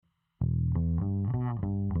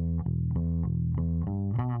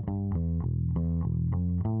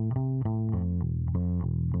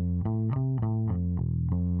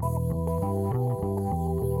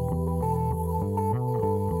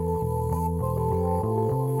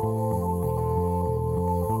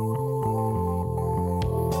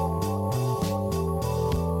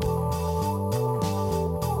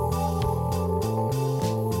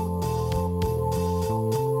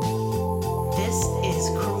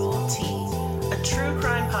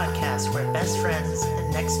podcast where best friends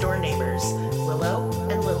and next-door neighbors, Willow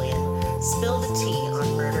and Lillian, spill the tea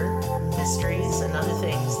on murder, mysteries, and other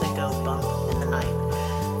things that go bump in the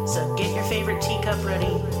night. So get your favorite teacup ready,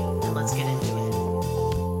 and let's get into it.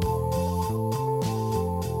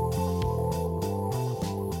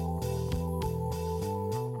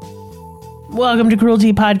 Welcome to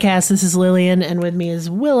Cruelty Podcast. This is Lillian, and with me is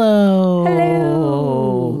Willow.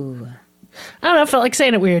 Hello. I don't know, I felt like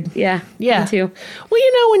saying it weird. Yeah. Yeah. Me too. Well,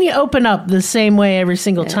 you know, when you open up the same way every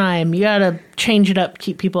single time, you gotta change it up,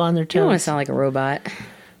 keep people on their You don't want to toes. sound like a robot.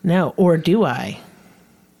 No, or do I?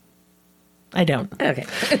 I don't. Okay.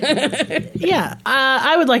 Yeah,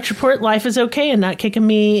 I would like to report life is okay and not kicking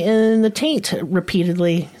me in the taint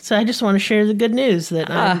repeatedly. So I just want to share the good news that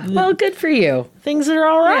Well, good for you. things are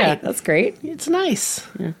all Yeah, right. that's great. It's nice.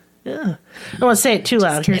 Yeah. I don't want to say it too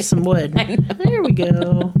loud. Here's some wood. There we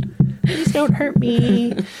go. Please don't hurt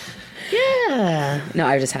me. Yeah. No,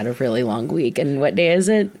 I've just had a really long week. And what day is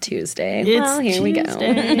it? Tuesday. It's Here we go.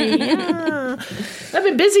 Tuesday. Yeah. I've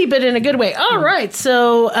been busy, but in a good way. All right.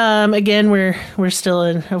 So, again, we're still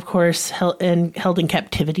in, of course, held in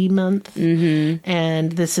captivity month. Mm-hmm.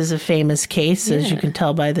 And this is a famous case, as you can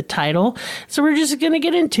tell by the title. So we're just going to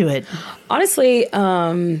get into it. Honestly,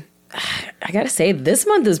 I got to say, this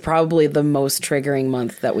month is probably the most triggering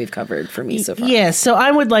month that we've covered for me so far. Yeah, so I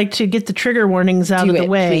would like to get the trigger warnings out of the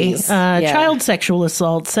way. Please. Yeah. Child sexual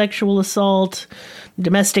assault,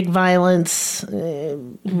 domestic violence,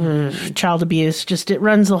 child abuse. Just it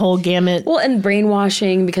runs the whole gamut. Well, and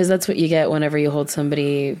brainwashing, because that's what you get whenever you hold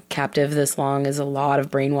somebody captive this long, is a lot of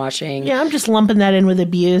brainwashing. Yeah, I'm just lumping that in with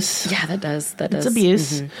abuse. Yeah, that does. It's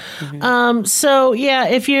abuse. So yeah,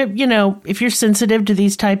 if you're sensitive to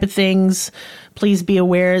these type of things, please be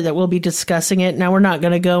aware that we'll be discussing it. Now, we're not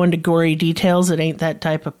going to go into gory details. It ain't that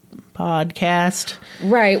type of podcast.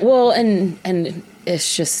 Right. Well, and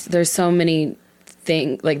it's just, there's so many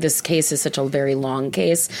things, like this case is such a very long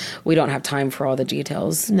case. We don't have time for all the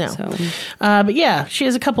details. No. So. But yeah, she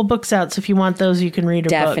has a couple books out. So if you want those, you can read her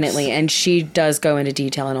Definitely. books. And she does go into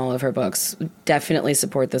detail in all of her books. Definitely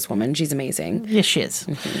support this woman. She's amazing. Yes, she is.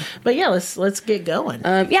 But yeah, let's get going.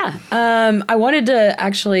 I wanted to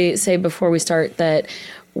actually say before we start that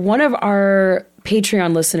one of our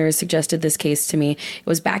Patreon listeners suggested this case to me. It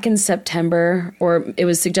was back in September, or it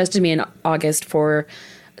was suggested to me in August for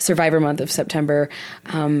Survivor month of September.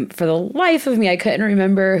 For the life of me, I couldn't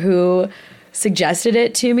remember who suggested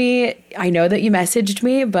it to me. I know that you messaged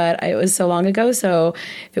me, but it was so long ago. So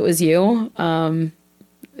if it was you,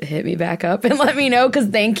 hit me back up and let me know, because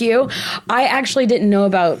thank you. I actually didn't know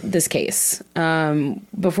about this case.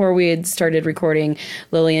 Before we had started recording,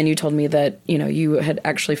 Lillian, you told me that, you had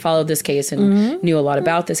actually followed this case and knew a lot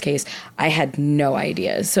about this case. I had no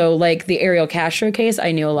idea. So like the Ariel Castro case,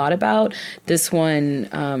 I knew a lot about. This one,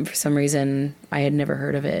 for some reason, I had never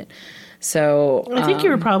heard of it. So I think you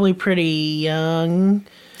were probably pretty young.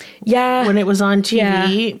 Yeah. When it was on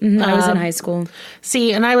TV. Yeah. I was in high school.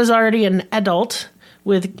 See, and I was already an adult.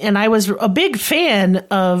 And I was a big fan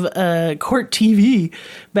of court TV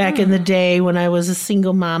back in the day when I was a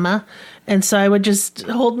single mama. And so I would just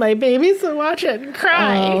hold my babies and watch it and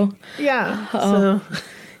cry. Oh. Yeah. Oh. So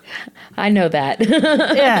I know that.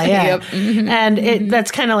 Yeah. Yep. And that's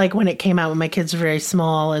kind of like when it came out when my kids were very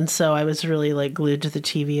small. And so I was really like glued to the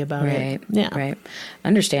TV about it. Yeah. Right.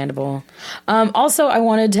 Understandable. Also, I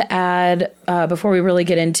wanted to add, before we really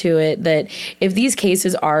get into it, that if these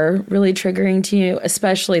cases are really triggering to you,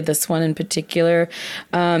 especially this one in particular,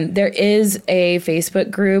 there is a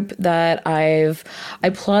Facebook group that I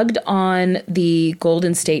plugged on the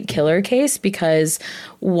Golden State Killer case, because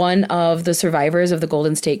one of the survivors of the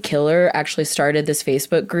Golden State Killer actually started this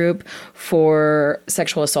Facebook group for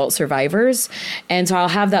sexual assault survivors. And so I'll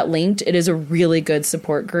have that linked. It is a really good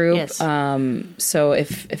support group. Yes. So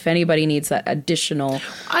if anybody needs that additional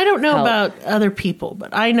I don't know help. about other people,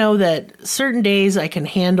 but I know that certain days I can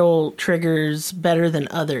handle triggers better than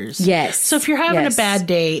others. Yes. So if you're having a bad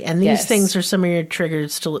day and these Yes. things are some of your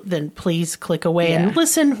triggers, then please click away and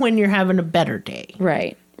listen when you're having a better day.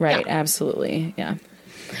 Right. Absolutely. Yeah.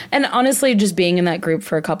 And honestly, just being in that group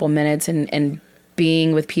for a couple minutes and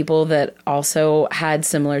being with people that also had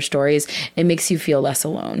similar stories, it makes you feel less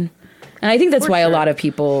alone. And I think that's why a lot of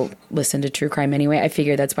people listen to true crime anyway. I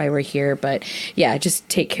figure that's why we're here. But yeah, just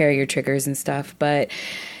take care of your triggers and stuff. But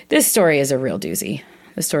this story is a real doozy.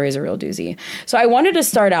 So I wanted to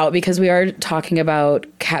start out because we are talking about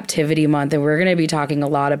Captivity Month, and we're going to be talking a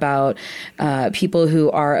lot about people who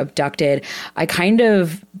are abducted. I kind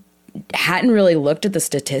of hadn't really looked at the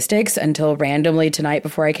statistics until randomly tonight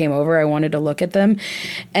before I came over. I wanted to look at them.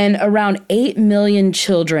 And around 8 million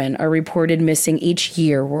children are reported missing each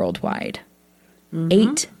year worldwide.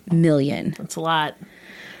 8 million. That's a lot.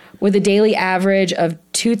 With a daily average of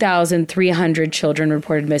 2,300 children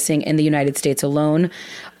reported missing in the United States alone.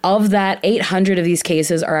 Of that, 800 of these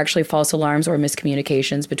cases are actually false alarms or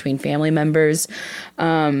miscommunications between family members.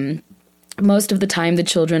 Most of the time, the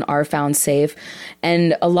children are found safe.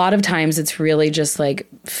 And a lot of times, it's really just like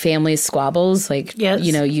family squabbles, like,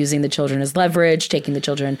 using the children as leverage, taking the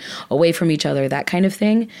children away from each other, that kind of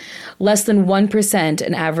thing. Less than 1%,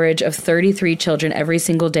 an average of 33 children every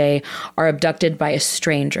single day, are abducted by a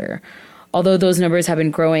stranger. Although those numbers have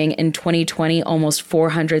been growing, in 2020, almost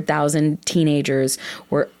 400,000 teenagers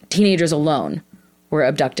alone were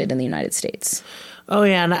abducted in the United States. Oh,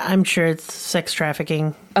 yeah, and I'm sure it's sex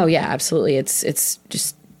trafficking. Oh, yeah, absolutely. It's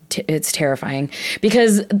just, it's terrifying.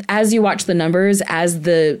 Because as you watch the numbers, as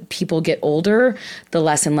the people get older, the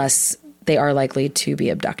less and less they are likely to be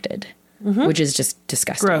abducted, which is just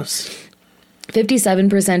disgusting. Gross.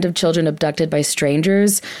 57% of children abducted by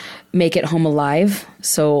strangers make it home alive,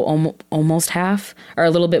 so almost half, or a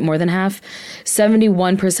little bit more than half.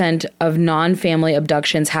 71% of non-family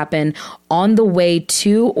abductions happen on the way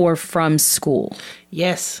to or from school.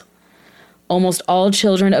 Yes. Almost all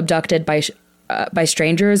children abducted by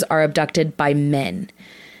strangers are abducted by men,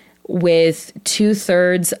 with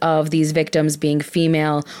 2/3 of these victims being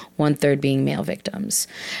female, 1/3 being male victims.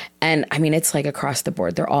 And I mean, it's like across the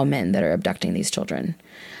board. They're all men that are abducting these children.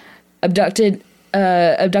 Abducted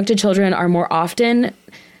children are more often.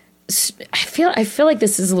 I feel like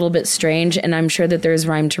this is a little bit strange, and I'm sure that there's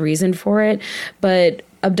rhyme to reason for it. But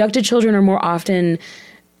abducted children are more often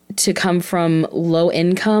to come from low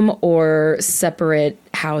income or separate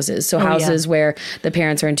houses. So houses where the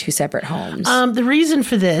parents are in two separate homes. The reason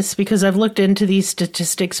for this, because I've looked into these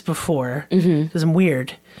statistics before, because I'm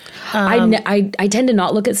weird. I tend to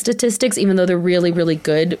not look at statistics, even though they're really, really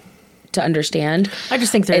good to understand. I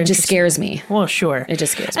just think they're It just scares me. Well, sure. It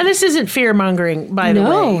just scares me. And this isn't fear-mongering, by the way.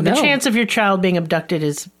 No. The chance of your child being abducted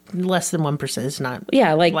is less than 1%. It's not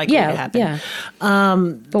likely to happen. Yeah.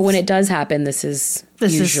 But when it does happen, this is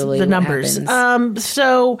usually the numbers.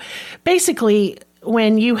 So basically,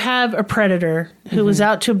 when you have a predator who is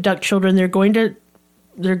out to abduct children, they're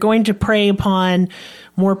going to prey upon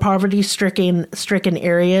more poverty-stricken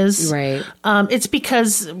areas. Right. It's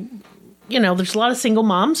because there's a lot of single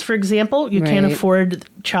moms, for example. You can't afford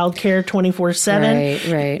childcare 24/7.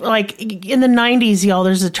 Right. Like in the 90s, y'all,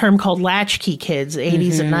 there's a term called latchkey kids,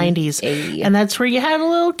 80s and 90s. And that's where you had a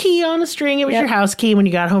little key on a string. It was your house key. When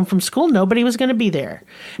you got home from school, nobody was going to be there.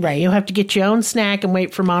 Right. You have to get your own snack and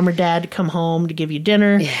wait for mom or dad to come home to give you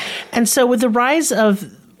dinner. Yeah. And so with the rise of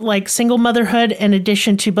like single motherhood, in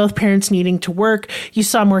addition to both parents needing to work, you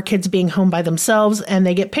saw more kids being home by themselves, and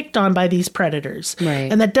they get picked on by these predators.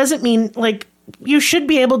 Right. And that doesn't mean, like, you should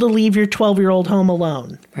be able to leave your 12-year-old home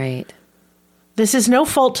alone. Right. This is no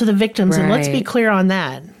fault to the victims, and let's be clear on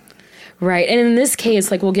that. Right. And in this case,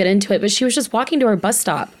 like, we'll get into it, but she was just walking to her bus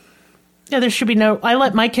stop. Yeah, there should be I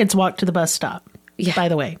let my kids walk to the bus stop, by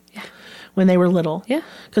the way. Yeah. When they were little. Yeah.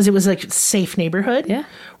 Because it was a safe neighborhood. Yeah.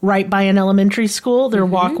 Right by an elementary school. Their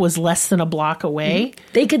walk was less than a block away.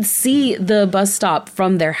 They could see the bus stop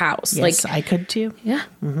from their house. Yes, I could too. Yeah.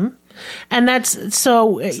 And that's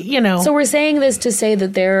so, So we're saying this to say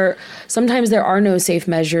that sometimes there are no safe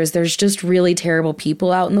measures. There's just really terrible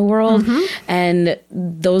people out in the world. And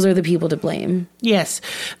those are the people to blame. Yes.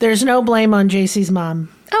 There's no blame on JC's mom.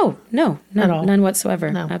 Oh, no. None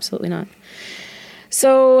whatsoever. No. Absolutely not.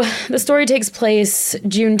 So the story takes place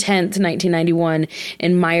June 10th, 1991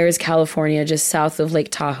 in Myers, California, just south of Lake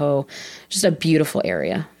Tahoe. Just a beautiful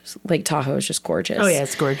area. Lake Tahoe is just gorgeous. Oh, yeah,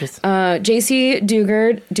 it's gorgeous. JC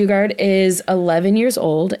Dugard is 11 years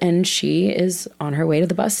old, and she is on her way to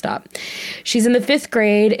the bus stop. She's in the 5th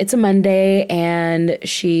grade. It's a Monday, and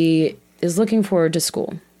she is looking forward to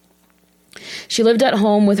school. She lived at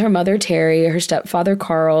home with her mother, Terry, her stepfather,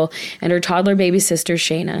 Carl, and her toddler baby sister,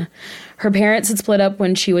 Shayna. Her parents had split up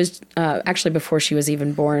when she was, actually before she was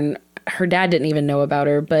even born. Her dad didn't even know about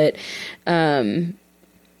her, but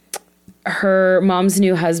her mom's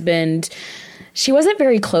new husband, she wasn't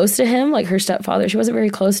very close to him, like her stepfather. She wasn't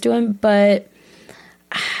very close to him, but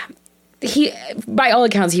by all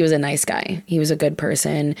accounts, he was a nice guy. He was a good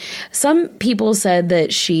person. Some people said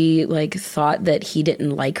that she thought that he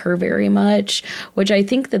didn't like her very much, which I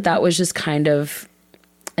think that was just kind of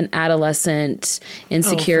an adolescent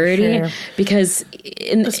insecurity because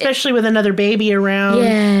especially with another baby around.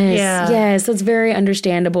 Yes, that's very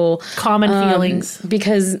understandable. Common feelings.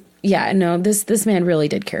 Because this man really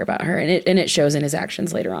did care about her, and it shows in his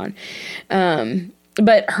actions later on.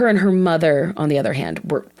 But her and her mother, on the other hand,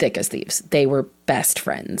 were thick as thieves. They were best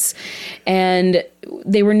friends. And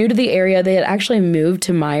they were new to the area. They had actually moved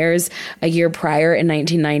to Myers a year prior in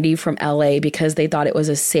 1990 from LA because they thought it was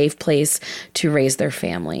a safe place to raise their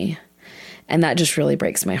family. And that just really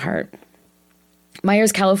breaks my heart.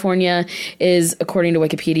 Myers, California is, according to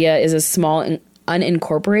Wikipedia, is a small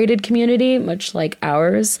unincorporated community, much like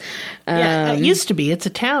ours. It used to be. It's a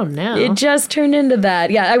town now. It just turned into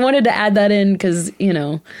that. Yeah, I wanted to add that in because, you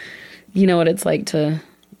know what it's like to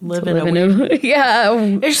live in a yeah.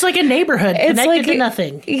 It's just like a neighborhood connected to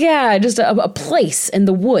nothing. Yeah, just a place in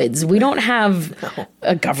the woods. We don't have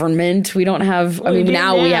a government. We don't have,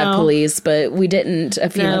 now we have police, but we didn't a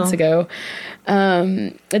few months ago.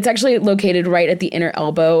 It's actually located right at the inner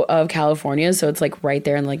elbow of California, so it's like right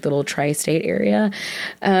there in like the little tri-state area.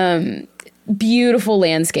 Beautiful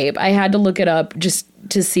landscape. I had to look it up just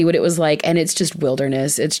to see what it was like, and it's just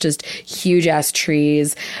wilderness. It's just huge ass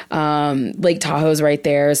trees. Lake Tahoe's right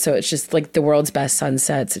there, so it's just like the world's best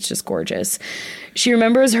sunsets. It's just gorgeous. She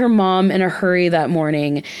remembers her mom in a hurry that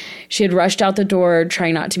morning. She had rushed out the door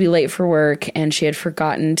trying not to be late for work, and she had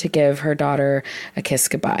forgotten to give her daughter a kiss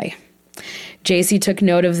goodbye. JC took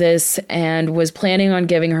note of this and was planning on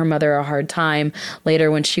giving her mother a hard time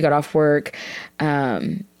later when she got off work,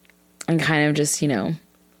 and kind of just,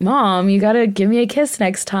 Mom, you got to give me a kiss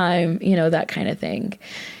next time, that kind of thing.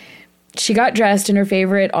 She got dressed in her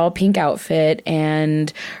favorite all pink outfit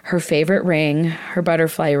and her favorite ring, her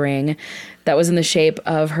butterfly ring, that was in the shape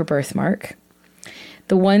of her birthmark.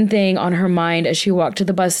 The one thing on her mind as she walked to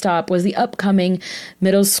the bus stop was the upcoming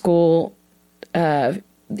middle school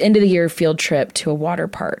end of the year field trip to a water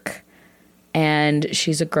park. And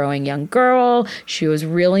she's a growing young girl. She was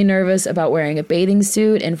really nervous about wearing a bathing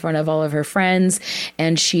suit in front of all of her friends.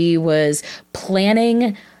 And she was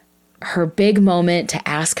planning her big moment to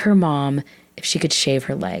ask her mom if she could shave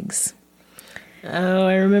her legs. Oh,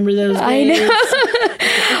 I remember those days. I know.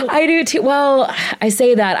 I do too. Well, I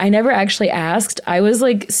say that. I never actually asked. I have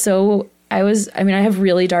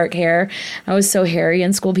really dark hair. I was so hairy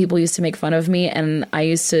in school. People used to make fun of me, and I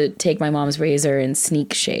used to take my mom's razor and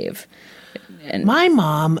sneak shave. And my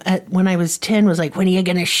mom, when I was 10, was like, when are you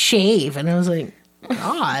going to shave? And I was like,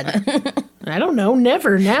 God, I don't know.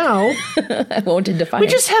 Never now. I won't define. We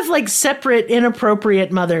just have like separate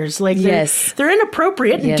inappropriate mothers. Like they're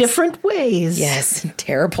inappropriate in different ways. Yes.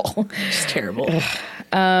 Terrible. Just terrible.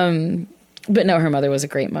 But no, her mother was a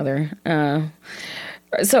great mother.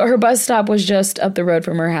 So her bus stop was just up the road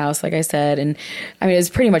from her house, like I said. And it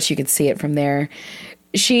was pretty much, you could see it from there.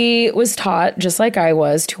 She was taught, just like I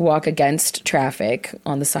was, to walk against traffic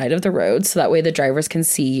on the side of the road so that way the drivers can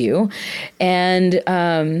see you. And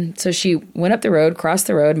so she went up the road, crossed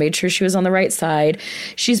the road, made sure she was on the right side.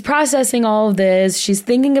 She's processing all of this. She's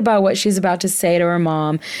thinking about what she's about to say to her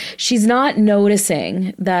mom. She's not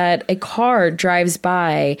noticing that a car drives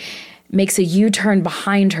by, makes a U-turn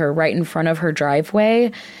behind her right in front of her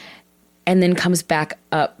driveway, and then comes back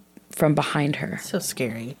up from behind her. So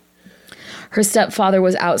scary. Her stepfather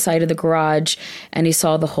was outside of the garage, and he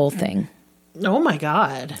saw the whole thing. Oh, my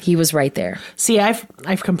God. He was right there. See, I've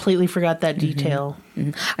completely forgot that detail.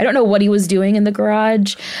 Mm-hmm. I don't know what he was doing in the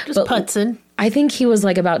garage. Just putzing. I think he was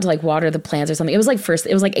about to water the plants or something. It was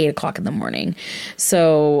 8 o'clock in the morning.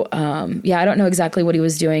 So, I don't know exactly what he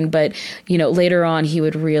was doing, but, later on he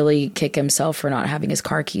would really kick himself for not having his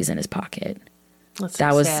car keys in his pocket.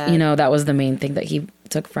 That was sad. That was the main thing that he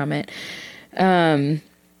took from it.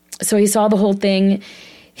 So he saw the whole thing.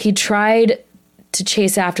 He tried to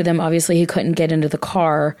chase after them. Obviously, he couldn't get into the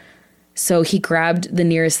car. So he grabbed the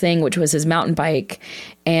nearest thing, which was his mountain bike,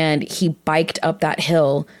 and he biked up that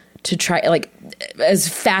hill to try, as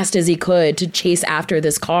fast as he could, to chase after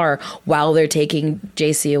this car while they're taking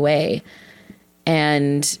JC away.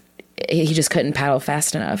 And he just couldn't paddle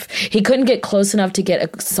fast enough. He couldn't get close enough to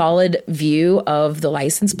get a solid view of the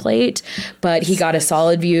license plate, but he got a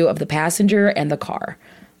solid view of the passenger and the car.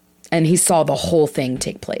 And he saw the whole thing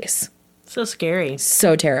take place. So scary.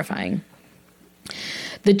 So terrifying.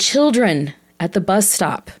 The children at the bus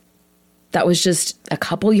stop that was just a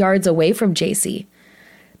couple yards away from JC,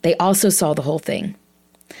 they also saw the whole thing.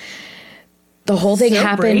 The whole thing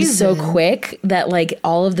happened so quick that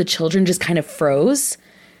all of the children just kind of froze.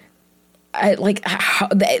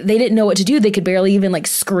 They didn't know what to do. They could barely even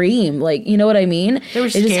scream. You know what I mean? They were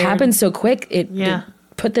scared. It just happened so quick. It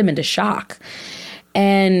put them into shock.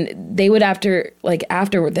 And they would after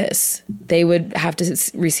this, they would have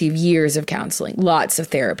to receive years of counseling, lots of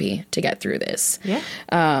therapy to get through this. Yeah.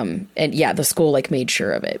 And yeah, the school like made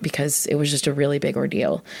sure of it because it was just a really big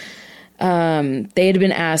ordeal. They had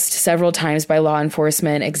been asked several times by law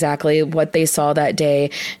enforcement exactly what they saw that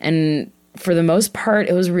day. And for the most part,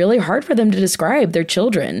 it was really hard for them to describe their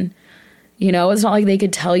children. You know, it's not like they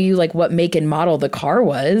could tell you like what make and model the car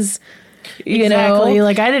was. You exactly. know?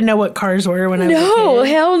 Like I didn't know what cars were when I was a No,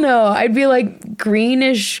 kid. hell no. I'd be like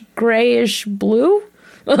greenish, grayish, blue.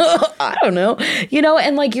 I don't know. You know,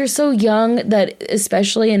 and like you're so young that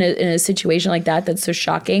especially in a situation like that that's so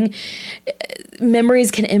shocking,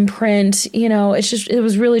 memories can imprint, you know, it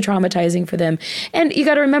was really traumatizing for them. And you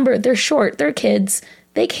got to remember, they're short, they're kids.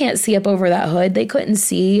 They can't see up over that hood. They couldn't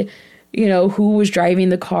see, you know, who was driving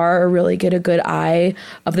the car or really get a good eye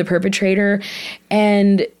of the perpetrator.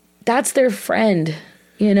 And that's their friend,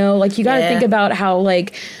 you know, like you got to think about how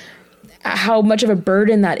much of a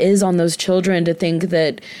burden that is on those children to think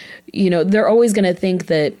that, you know, they're always going to think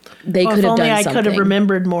that they could have done something. If only I could have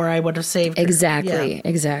remembered more, I would have saved her.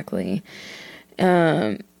 Exactly.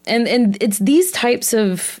 And it's these types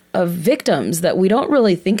of victims that we don't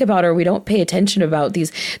really think about or we don't pay attention about,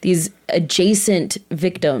 these adjacent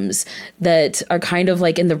victims that are kind of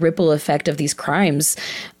like in the ripple effect of these crimes.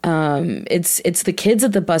 It's the kids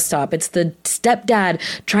at the bus stop. It's the stepdad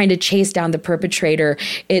trying to chase down the perpetrator.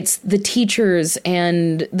 It's the teachers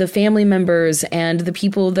and the family members and the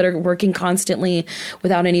people that are working constantly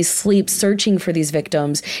without any sleep searching for these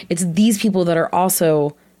victims. It's these people that are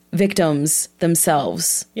also victims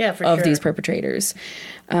themselves of these perpetrators.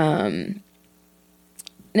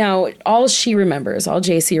 Now, all JC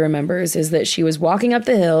remembers is that she was walking up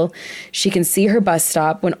the hill. She can see her bus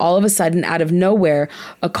stop when all of a sudden, out of nowhere,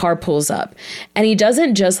 a car pulls up. And he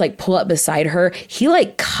doesn't just like pull up beside her. He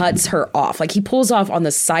like cuts her off. Like he pulls off on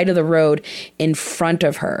the side of the road in front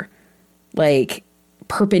of her. Like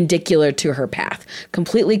perpendicular to her path,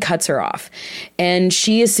 completely cuts her off. And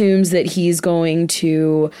she assumes that he's going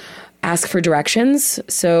to ask for directions.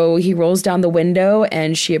 So he rolls down the window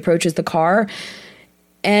and she approaches the car.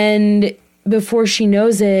 And before she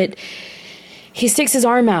knows it, he sticks his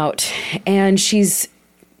arm out and she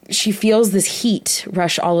feels this heat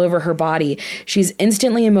rush all over her body. She's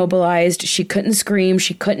instantly immobilized. She couldn't scream.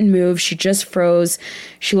 She couldn't move. She just froze.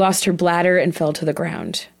 She lost her bladder and fell to the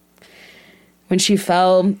ground. When she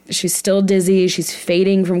fell, she's still dizzy. She's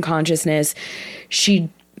fading from consciousness. She's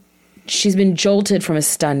been jolted from a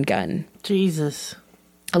stun gun. Jesus.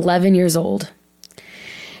 11 years old.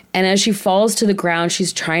 And as she falls to the ground,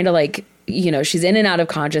 she's trying to she's in and out of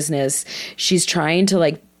consciousness. She's trying to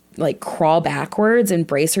like crawl backwards and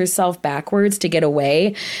brace herself backwards to get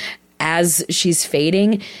away. As she's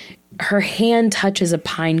fading, her hand touches a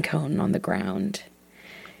pine cone on the ground.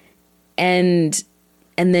 And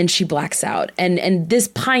then she blacks out. And this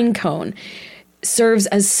pine cone serves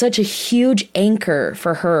as such a huge anchor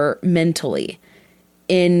for her mentally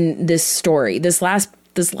in this story. This last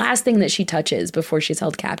thing that she touches before she's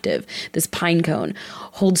held captive, this pine cone,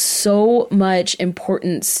 holds so much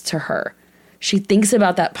importance to her. She thinks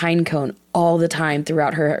about that pine cone all the time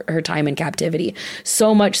throughout her time in captivity.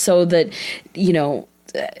 So much so that, you know,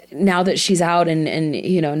 now that she's out and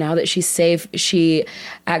you know, now that she's safe, she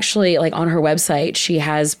actually, like on her website, she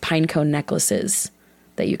has pine cone necklaces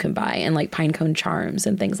that you can buy and like pine cone charms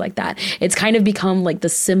and things like that. It's kind of become like the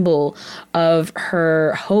symbol of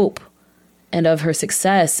her hope and of her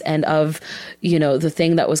success and of, you know, the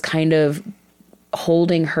thing that was kind of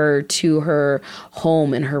holding her to her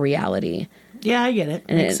home and her reality. Yeah, I get it.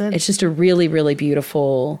 And Makes sense. it's just a really, really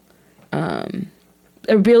beautiful, part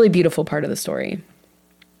of the story.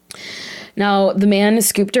 Now, the man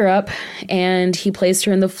scooped her up and he placed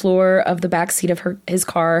her in the floor of the back seat of his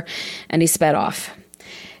car and he sped off.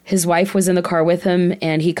 His wife was in the car with him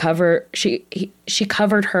and she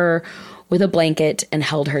covered her with a blanket and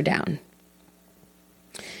held her down.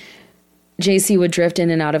 JC would drift in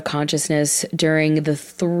and out of consciousness during the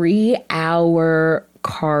 3-hour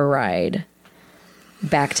car ride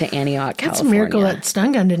back to Antioch, California. It's a miracle that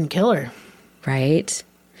stun gun didn't kill her. Right?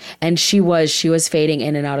 And she was fading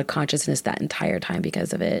in and out of consciousness that entire time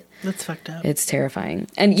because of it. That's fucked up. It's terrifying.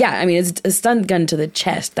 And yeah, I mean, it's a stun gun to the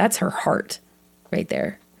chest. That's her heart right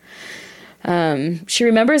there. She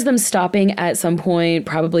remembers them stopping at some point,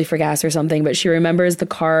 probably for gas or something, but she remembers the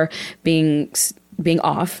car being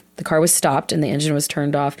off. The car was stopped and the engine was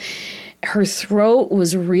turned off. Her throat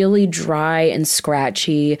was really dry and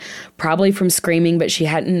scratchy, probably from screaming, but she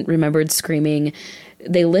hadn't remembered screaming.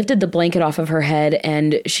 They lifted the blanket off of her head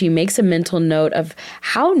and she makes a mental note of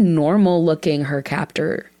how normal looking her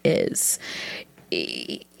captor is.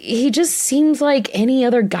 he just seems like any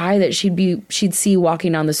other guy that she'd see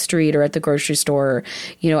walking down the street or at the grocery store,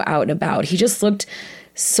 out and about. He just looked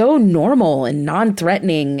so normal and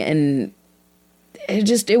non-threatening, and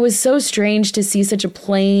it was so strange to see such a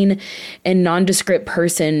plain and nondescript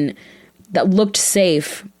person that looked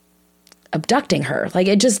safe abducting her. Like,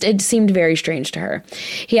 it seemed very strange to her.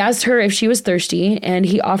 He asked her if she was thirsty, and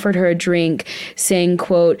he offered her a drink, saying,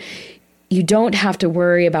 quote, "You don't have to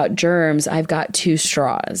worry about germs. I've got 2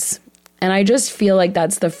 straws." And I just feel like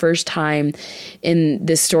that's the first time in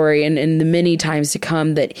this story, and in the many times to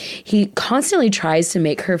come, that he constantly tries to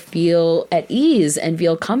make her feel at ease and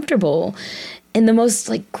feel comfortable in the most,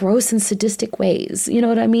 like, gross and sadistic ways. You know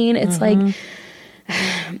what I mean? It's like,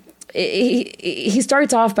 he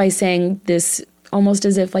starts off by saying this almost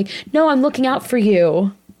as if, like, "No, I'm looking out for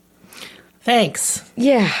you." Thanks.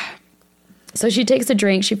 Yeah. So she takes a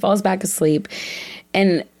drink, she falls back asleep,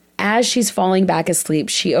 and as she's falling back asleep,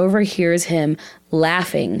 she overhears him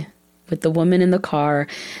laughing with the woman in the car,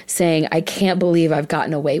 saying, "I can't believe I've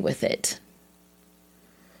gotten away with it."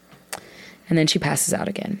 And then she passes out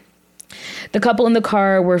again. The couple in the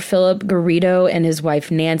car were Philip Garrido and his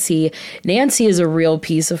wife, Nancy. Nancy is a real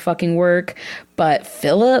piece of fucking work, but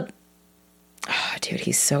Philip, dude,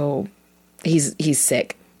 he's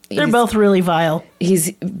sick. They're both really vile.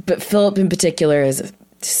 But Philip in particular is a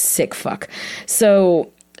sick fuck. So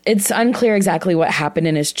it's unclear exactly what happened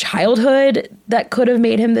in his childhood that could have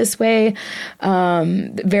made him this way.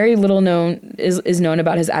 Very little is known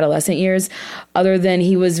about his adolescent years, other than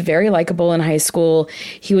he was very likable in high school.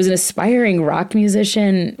 He was an aspiring rock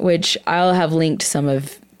musician, which I'll have linked some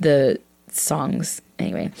of the songs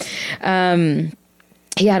anyway.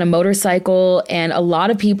 He had a motorcycle, and a lot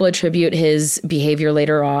of people attribute his behavior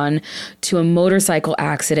later on to a motorcycle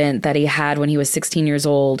accident that he had when he was 16 years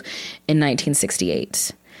old in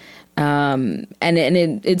 1968. And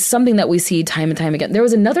it's something that we see time and time again. There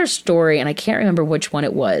was another story, and I can't remember which one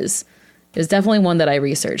it was. It was definitely one that I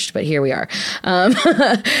researched, but here we are.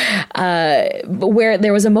 Where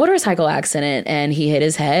there was a motorcycle accident, and he hit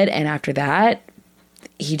his head, and after that,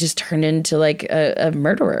 he just turned into like a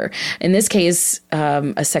murderer. In this case,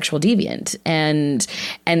 a sexual deviant. And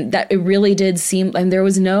that it really did seem, and there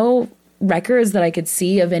was no records that I could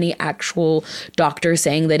see of any actual doctor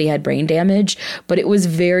saying that he had brain damage, but it was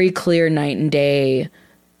very clear night and day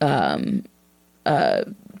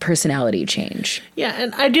personality change. Yeah,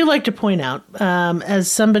 and I do like to point out,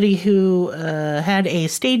 as somebody who had a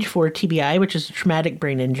stage 4 TBI, which is a traumatic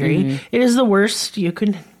brain injury, it is the worst you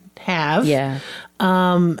can have. Yeah.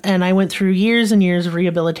 And I went through years and years of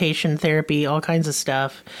rehabilitation therapy, all kinds of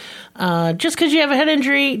stuff. Just because you have a head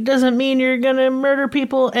injury doesn't mean you're going to murder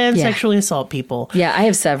people and sexually assault people. Yeah, I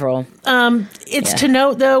have several. It's to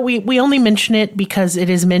note, though, we only mention it because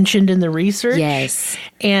it is mentioned in the research. Yes.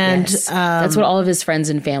 And that's what all of his friends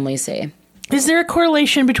and family say. Is there a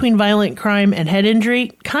correlation between violent crime and head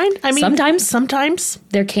injury? I mean, sometimes.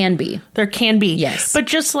 There can be. Yes. But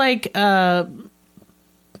just like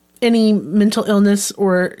any mental illness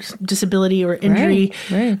or disability or injury,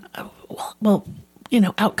 right. Well,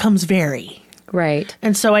 outcomes vary. Right.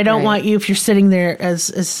 And so I don't want you, if you're sitting there as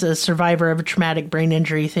a survivor of a traumatic brain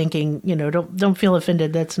injury, thinking, don't feel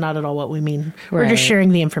offended. That's not at all what we mean. We're just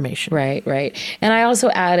sharing the information. Right. And I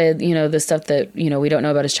also added, the stuff that, we don't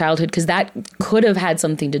know about his childhood, because that could have had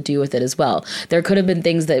something to do with it as well. There could have been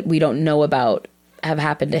things that we don't know about have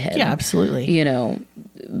happened to him. Yeah, absolutely.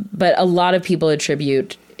 But a lot of people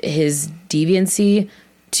attribute his deviancy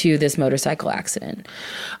to this motorcycle accident.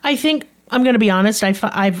 I think, I'm going to be honest,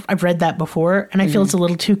 I've read that before, and I feel it's a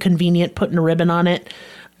little too convenient putting a ribbon on it.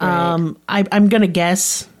 Right. I'm going to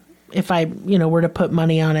guess, if I were to put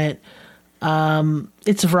money on it,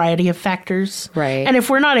 it's a variety of factors. Right. And if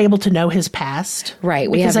we're not able to know his past. Right.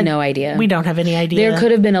 We have no idea. We don't have any idea. There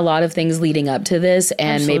could have been a lot of things leading up to this,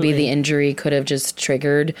 and maybe the injury could have just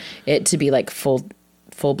triggered it to be like full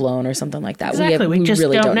blown or something like that. Exactly. We just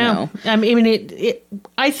really don't know. I mean,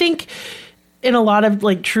 I think in a lot of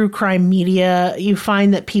like true crime media, you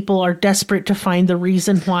find that people are desperate to find the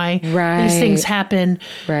reason why these things happen.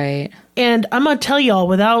 Right. And I'm going to tell y'all,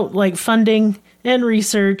 without like funding and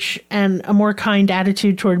research and a more kind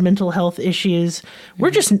attitude toward mental health issues,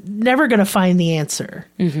 we're just never going to find the answer.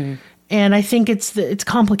 Mm-hmm. And I think it's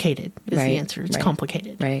complicated is the answer. It's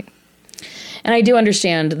complicated. Right. And I do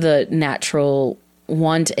understand the natural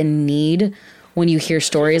want and need when you hear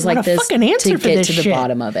stories like this to get to the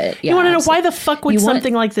bottom of it. Yeah, you want to know why the fuck would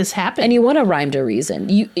something like this happen? And you want a rhyme to reason.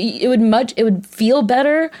 It would feel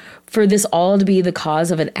better for this all to be the cause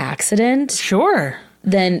of an accident. Sure.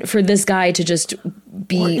 than for this guy to just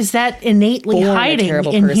be. Or is that innately hiding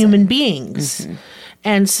in human beings? Mm-hmm.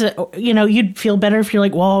 And so, you'd feel better if you're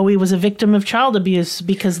like, well, he was a victim of child abuse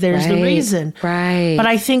because there's the reason. Right. But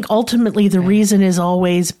I think ultimately the reason is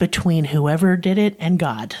always between whoever did it and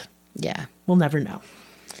God. Yeah. We'll never know.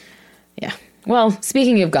 Yeah. Well,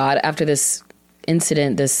 speaking of God, after this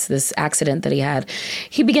incident, this accident that he had,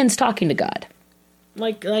 he begins talking to God.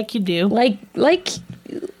 Like you do. Like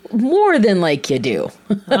more than like you do.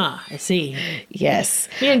 I see. Yes.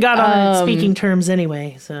 Me and God aren't speaking terms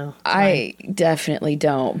anyway, so. I definitely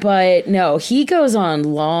don't. But no, he goes on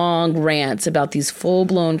long rants about these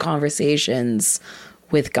full-blown conversations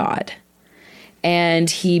with God. And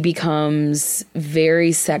he becomes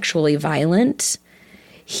very sexually violent.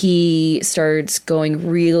 He starts going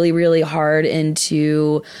really, really hard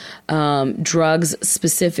into drugs,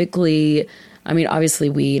 specifically, I mean, obviously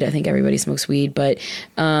weed. I think everybody smokes weed, but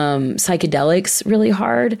psychedelics really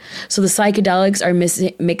hard. So the psychedelics are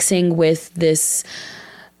mixing with this.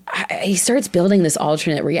 He starts building this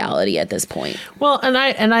alternate reality at this point. Well, and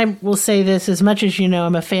I will say this, as much as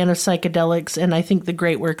I'm a fan of psychedelics, and I think the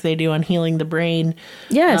great work they do on healing the brain,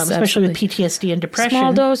 yes, especially with PTSD and depression.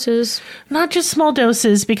 Small doses. Not just small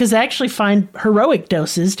doses, because I actually find heroic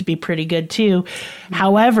doses to be pretty good too. Mm-hmm.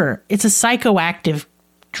 However, it's a psychoactive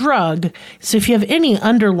drug, so if you have any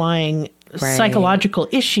underlying psychological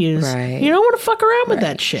issues, you don't want to fuck around with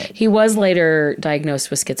that shit. He was later diagnosed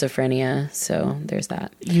with schizophrenia, so there's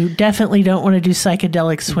that. You definitely don't want to do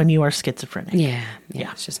psychedelics when you are schizophrenic. Yeah,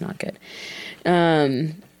 it's just not good.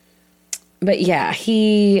 But yeah,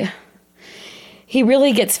 he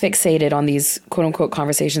really gets fixated on these quote-unquote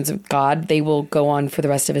conversations with God. They will go on for the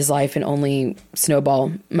rest of his life and only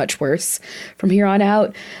snowball much worse from here on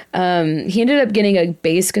out. He ended up getting a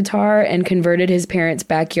bass guitar and converted his parents'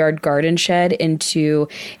 backyard garden shed into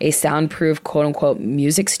a soundproof quote-unquote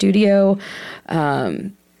music studio.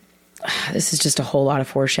 This is just a whole lot of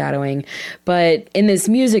foreshadowing. But in this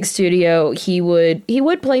music studio, he would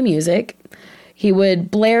play music. He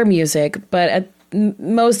would blare music, but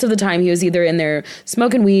most of the time he was either in there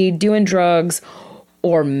smoking weed, doing drugs,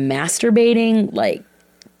 or masturbating, like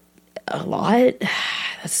a lot.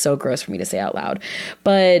 That's so gross for me to say out loud.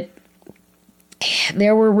 But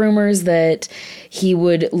there were rumors that he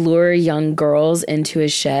would lure young girls into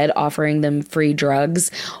his shed, offering them free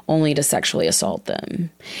drugs, only to sexually assault them.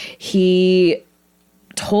 He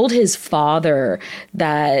told his father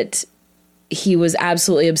that he was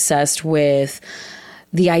absolutely obsessed with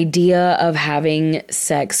the idea of having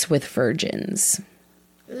sex with virgins.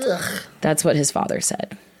 Ugh. That's what his father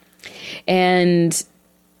said. And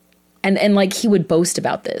like he would boast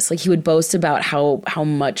about this. Like he would boast about how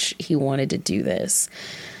much he wanted to do this.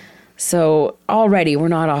 So already we're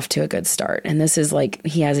not off to a good start. And this is like,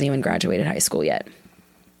 he hasn't even graduated high school yet.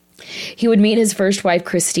 He would meet his first wife,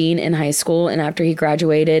 Christine, in high school. And after he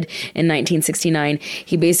graduated in 1969,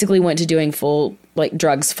 he basically went to doing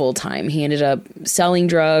drugs full time. He ended up selling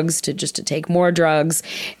drugs to take more drugs.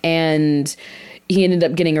 And he ended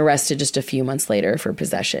up getting arrested just a few months later for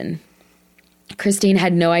possession. Christine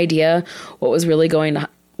had no idea what was really going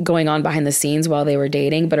on behind the scenes while they were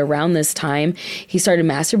dating. But around this time, he started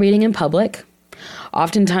masturbating in public,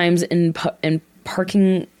 oftentimes in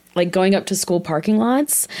parking, like going up to school parking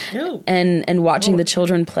lots and watching the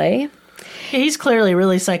children play. Yeah, he's clearly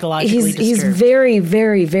really psychologically disturbed. He's very,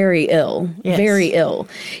 very, very ill. Yes. Very ill.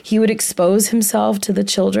 He would expose himself to the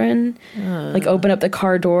children, like open up the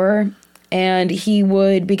car door, and he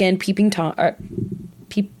would begin peeping Tom.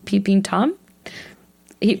 He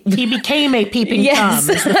became a peeping Tom.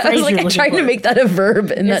 I was like, I'm trying to make that a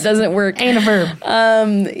verb, and that doesn't work. Ain't a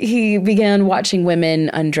verb. He began watching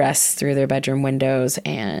women undress through their bedroom windows,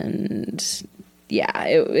 and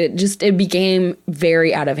it became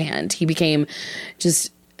very out of hand. He became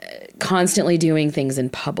just constantly doing things in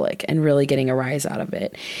public and really getting a rise out of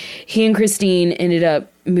it. He and Christine ended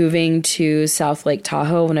up moving to South Lake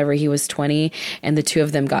Tahoe whenever he was 20, and the two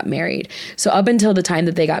of them got married. So up until the time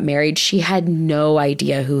that they got married, she had no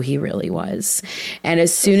idea who he really was. And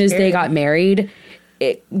as soon as they got married,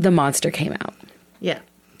 the monster came out. Yeah.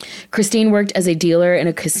 Christine worked as a dealer in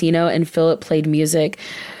a casino, and Philip played music.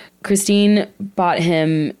 Christine bought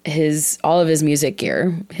him all of his music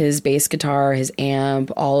gear, his bass guitar, his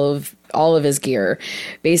amp, all of his gear,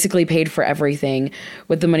 basically paid for everything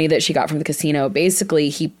with the money that she got from the casino. Basically,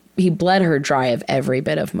 he bled her dry of every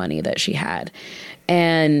bit of money that she had,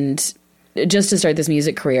 and just to start this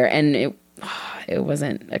music career. And it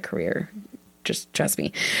wasn't a career, just trust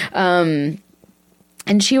me. And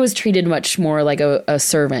she was treated much more like a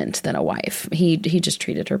servant than a wife. He just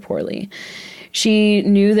treated her poorly. She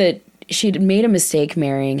knew that she'd made a mistake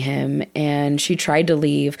marrying him, and she tried to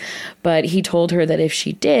leave, but he told her that if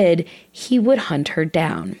she did, he would hunt her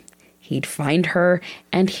down. He'd find her,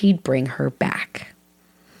 and he'd bring her back.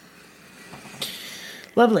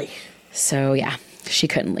 Lovely. So, yeah, she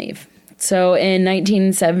couldn't leave. So in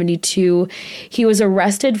 1972, he was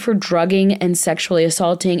arrested for drugging and sexually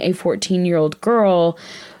assaulting a 14-year-old girl,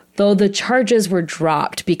 though the charges were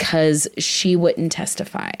dropped because she wouldn't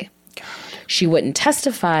testify. God. She wouldn't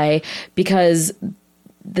testify because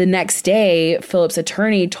the next day, Philip's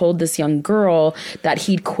attorney told this young girl that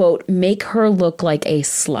he'd, quote, make her look like a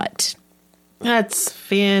slut. That's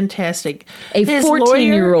fantastic. A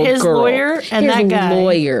 14-year-old girl. His lawyer and his that guy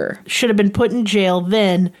lawyer should have been put in jail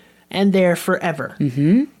then and there forever.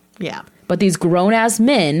 Mm-hmm. Yeah. But these grown-ass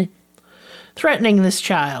men... threatening this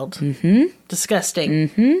child. Mm-hmm. Disgusting.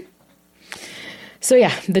 Mm-hmm. So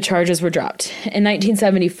yeah, the charges were dropped. In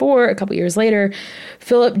 1974, a couple years later,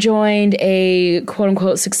 Philip joined a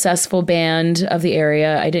quote-unquote successful band of the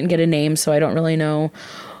area. I didn't get a name, so I don't really know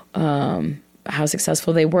how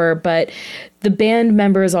successful they were. But the band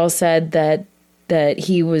members all said that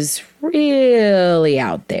he was really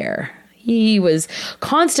out there. He was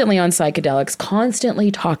constantly on psychedelics,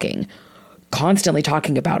 constantly talking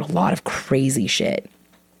about a lot of crazy shit.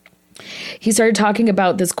 He started talking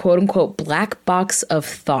about this quote-unquote black box of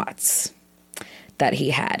thoughts that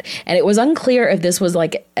he had. And it was unclear if this was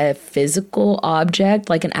like a physical object,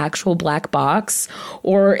 like an actual black box,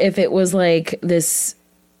 or if it was like this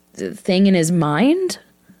thing in his mind.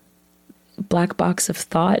 Black box of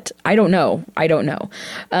thought. I don't know.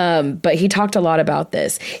 But he talked a lot about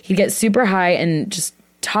this. He'd get super high and just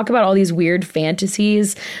talk about all these weird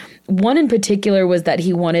fantasies. One in particular was that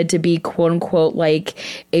he wanted to be, quote unquote, like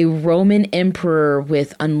a Roman emperor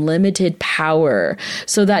with unlimited power,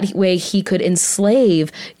 so that way he could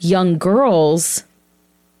enslave young girls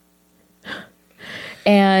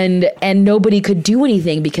and nobody could do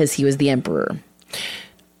anything because he was the emperor.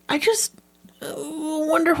 I just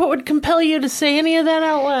wonder what would compel you to say any of that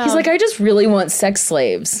out loud. He's like, I just really want sex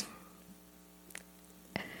slaves.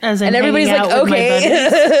 And everybody's like,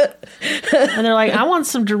 okay. And they're like, I want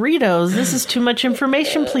some Doritos. This is too much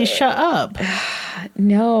information. Please shut up.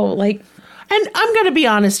 No, like... And I'm going to be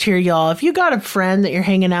honest here, y'all. If you got a friend that you're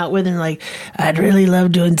hanging out with and like, I'd really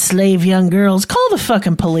love to enslave young girls, call the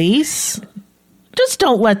fucking police. Just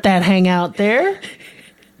don't let that hang out there.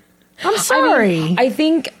 I'm sorry. I mean, I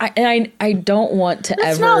think, I don't want to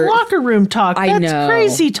That's ever... not locker room talk. That's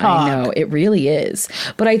crazy talk. I know, it really is.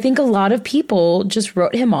 But I think a lot of people just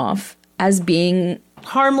wrote him off as being...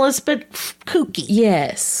 harmless, but kooky.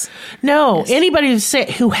 Yes. No, yes.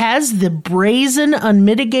 Anybody who has the brazen,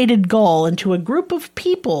 unmitigated gall into a group of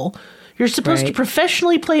people you're supposed to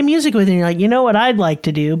professionally play music with, and you're like, you know what I'd like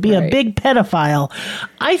to do? Be a big pedophile.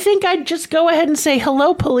 I think I'd just go ahead and say,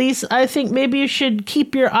 hello, police. I think maybe you should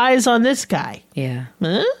keep your eyes on this guy. Yeah.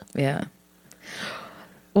 Huh? Yeah.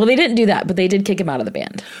 Well, they didn't do that, but they did kick him out of the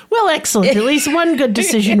band. Well, excellent. At least one good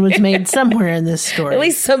decision was made somewhere in this story. At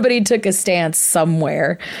least somebody took a stance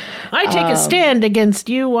somewhere. I take a stand against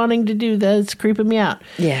you wanting to do that. It's creeping me out.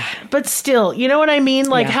 Yeah. But still, you know what I mean?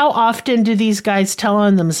 Like, how often do these guys tell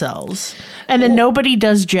on themselves? And then nobody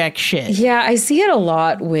does jack shit. Yeah, I see it a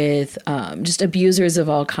lot with just abusers of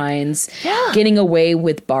all kinds getting away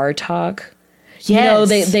with bar talk. Yes.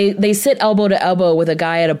 You know, they sit elbow to elbow with a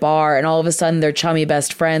guy at a bar, and all of a sudden they're chummy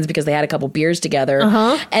best friends because they had a couple beers together.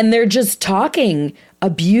 And they're just talking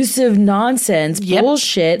abusive nonsense,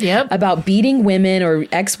 bullshit about beating women or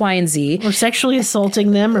X, Y, and Z. Or sexually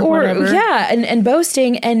assaulting them or whatever. Yeah, and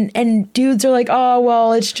boasting. And dudes are like, oh,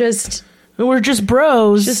 well, it's just... we're just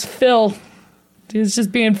bros. Just Phil. It's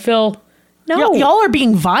just being Phil. No. Y'all are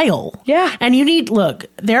being vile. Yeah. And look,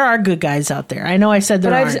 there are good guys out there. I know I said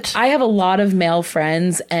there aren't. I have a lot of male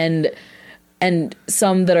friends and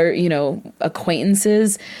some that are,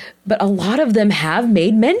 acquaintances, but a lot of them have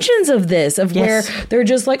made mentions of this, where they're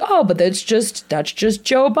just like, oh, but that's just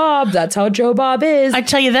Joe Bob. That's how Joe Bob is. I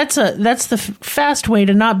tell you, that's the fast way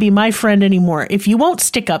to not be my friend anymore. If you won't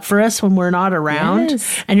stick up for us when we're not around,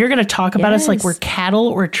 and you're going to talk about us like we're cattle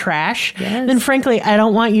or trash, then frankly, I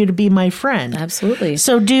don't want you to be my friend. Absolutely.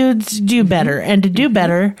 So dudes, do better. And to do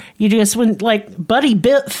better, you just, when like Buddy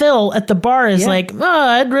Phil at the bar is like, oh,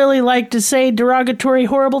 I'd really like to say derogatory,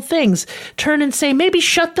 horrible things. Turn and say, maybe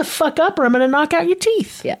shut the fuck up or I'm going to knock out your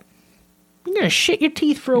teeth. Yeah. You're going to shit your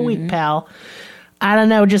teeth for a week, pal. I don't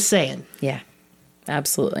know, just saying. Yeah,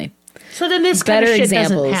 absolutely. So then this kind of shit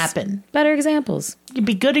doesn't happen. Better examples. You'd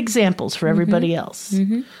be good examples for everybody else.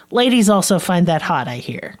 Ladies also find that hot, I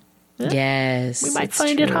hear. Yes. We might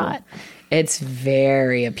find it hot. It's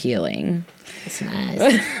very appealing. It's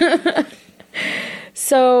nice.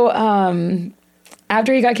 So,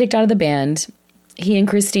 after he got kicked out of the band, he and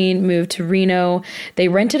Christine moved to Reno. They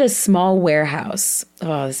rented a small warehouse.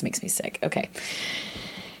 Oh, this makes me sick. Okay.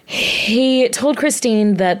 He told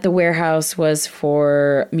Christine that the warehouse was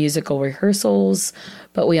for musical rehearsals,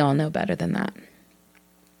 but we all know better than that.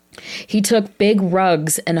 He took big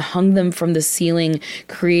rugs and hung them from the ceiling,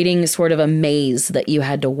 creating sort of a maze that you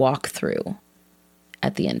had to walk through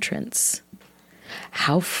at the entrance.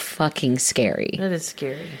 How fucking scary. That is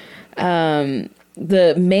scary.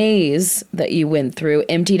 The maze that you went through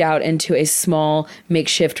emptied out into a small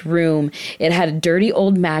makeshift room. It had a dirty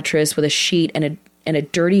old mattress with a sheet and a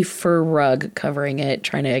dirty fur rug covering it,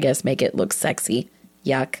 trying to, I guess, make it look sexy.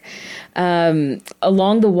 Yuck.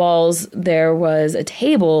 Along the walls, there was a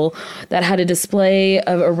table that had a display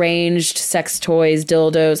of arranged sex toys,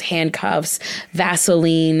 dildos, handcuffs,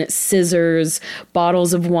 Vaseline, scissors,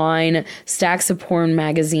 bottles of wine, stacks of porn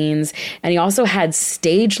magazines, and he also had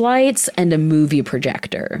stage lights and a movie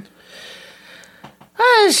projector.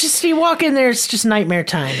 It's just, you walk in there, it's just nightmare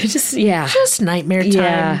time. Just nightmare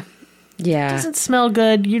time. Yeah. It doesn't smell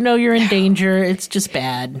good. You know you're in danger. It's just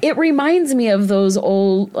bad. It reminds me of those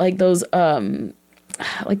old, like those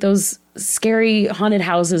scary haunted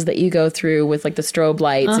houses that you go through with like the strobe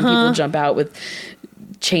lights and people jump out with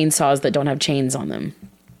chainsaws that don't have chains on them.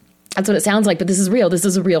 That's what it sounds like, but this is real. This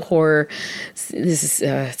is a real horror. This is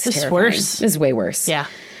it's terrifying. Worse. This is way worse. Yeah.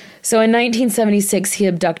 So in 1976, he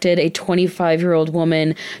abducted a 25-year-old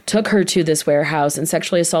woman, took her to this warehouse, and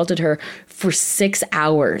sexually assaulted her for 6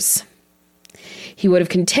 hours. He would have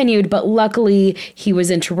continued, but luckily he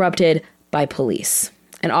was interrupted by police.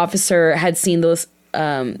 An officer had seen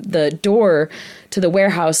the door to the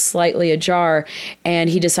warehouse slightly ajar, and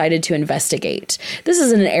he decided to investigate. This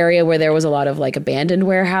is in an area where there was a lot of like abandoned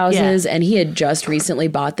warehouses, and he had just recently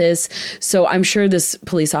bought this. So I'm sure this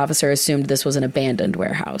police officer assumed this was an abandoned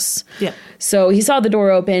warehouse. Yeah. So he saw the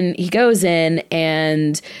door open, he goes in,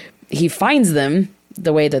 and he finds them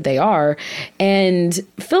the way that they are. And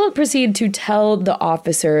Philip proceeded to tell the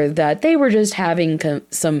officer that they were just having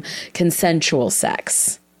some consensual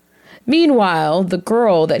sex. Meanwhile, the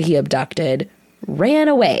girl that he abducted ran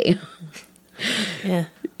away. Yeah.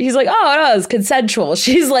 He's like, oh, no, it's consensual.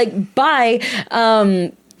 She's like, bye.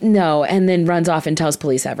 No. And then runs off and tells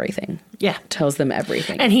police everything. Yeah. Tells them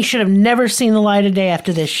everything. And he should have never seen the light of day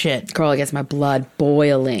after this shit. Girl, it gets my blood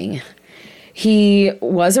boiling. He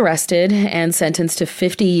was arrested and sentenced to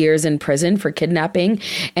 50 years in prison for kidnapping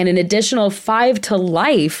and an additional 5 to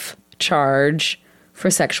life charge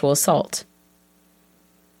for sexual assault.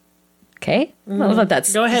 Okay? Well,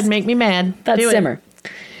 that's, go ahead, make me mad. That's simmer.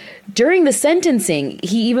 During the sentencing,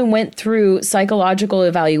 he even went through psychological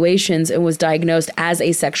evaluations and was diagnosed as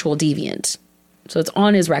a sexual deviant. So it's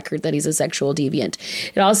on his record that he's a sexual deviant.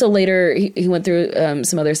 It also later, he went through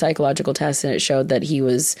some other psychological tests, and it showed that he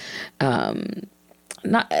was I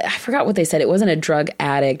forgot what they said. It wasn't a drug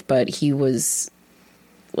addict, but he was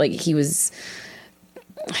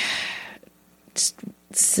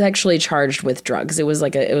sexually charged with drugs. It was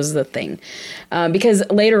the thing. Because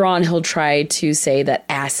later on he'll try to say that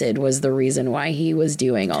acid was the reason why he was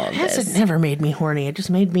doing all of this. Acid never made me horny. It just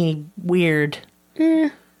made me weird.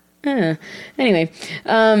 Anyway,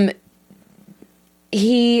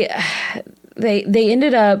 they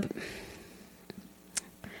ended up,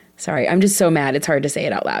 sorry, I'm just so mad. It's hard to say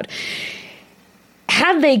it out loud.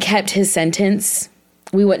 Had they kept his sentence,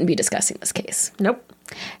 we wouldn't be discussing this case. Nope.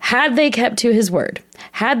 Had they kept to his word,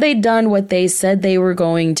 had they done what they said they were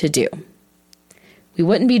going to do, we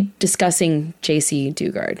wouldn't be discussing J.C.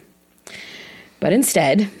 Dugard. But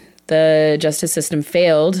instead, the justice system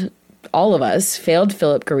failed. All of us failed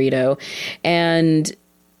Philip Garrido, and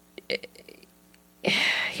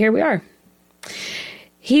here we are.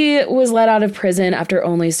 He was let out of prison after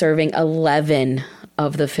only serving 11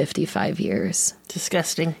 of the 55 years.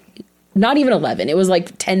 Disgusting. Not even 11. It was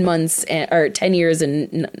like 10 months or 10 years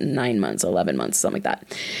and 9 months, 11 months, something like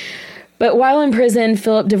that. But while in prison,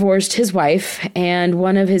 Philip divorced his wife, and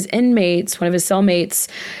one of his cellmates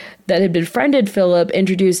that had befriended Philip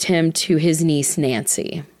introduced him to his niece,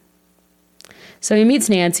 Nancy. So he meets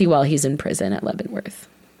Nancy while he's in prison at Leavenworth.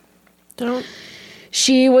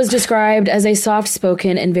 She was described as a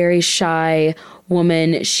soft-spoken and very shy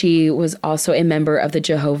woman. She was also a member of the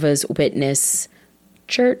Jehovah's Witness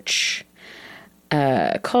church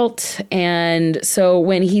cult. And so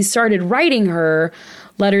when he started writing her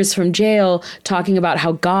letters from jail talking about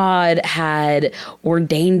how God had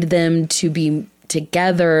ordained them to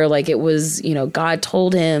together, like it was, God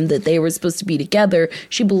told him that they were supposed to be together.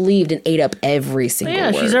 She believed and ate up every single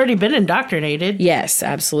word. She's already been indoctrinated. Yes,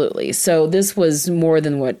 absolutely. So this was more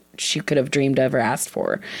than what she could have dreamed of or asked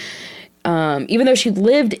for. Even though she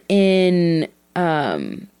lived in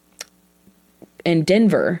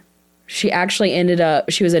Denver, she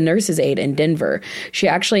was a nurse's aide in Denver. She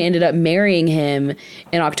actually ended up marrying him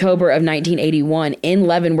in October of 1981 in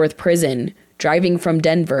Leavenworth Prison, driving from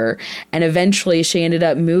Denver. And eventually she ended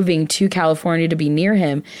up moving to California to be near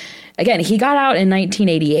him. Again, he got out in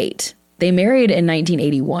 1988. They married in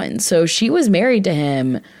 1981. So she was married to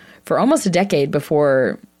him for almost a decade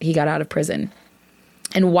before he got out of prison.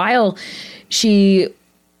 And while she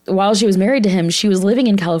was married to him, she was living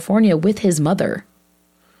in California with his mother.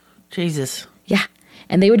 Jesus. Yeah.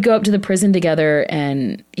 And they would go up to the prison together,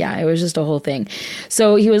 and yeah, it was just a whole thing.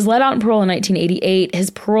 So he was let out on parole in 1988. His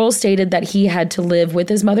parole stated that he had to live with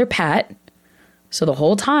his mother, Pat. So the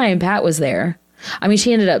whole time, Pat was there. I mean,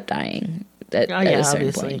 she ended up dying at a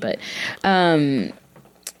certain point. But, and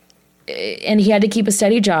he had to keep a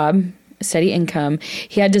steady job, a steady income.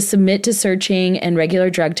 He had to submit to searching and regular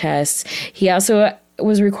drug tests. He also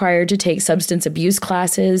was required to take substance abuse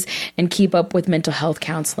classes and keep up with mental health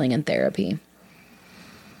counseling and therapy.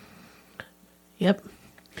 Yep.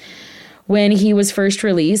 When he was first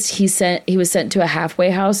released, he was sent to a halfway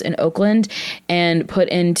house in Oakland and put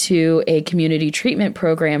into a community treatment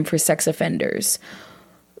program for sex offenders.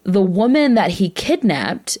 The woman that he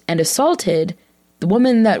kidnapped and assaulted, the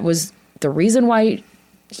woman that was the reason why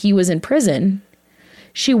he was in prison,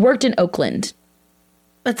 she worked in Oakland.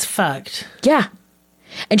 That's fucked. Yeah.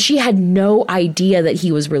 And she had no idea that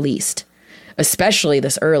he was released, especially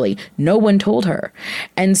this early. No one told her.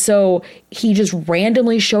 And so he just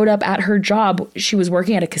randomly showed up at her job. She was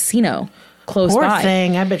working at a casino close by. Poor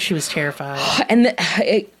thing. I bet she was terrified. And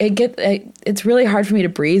it's really hard for me to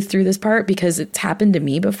breathe through this part because it's happened to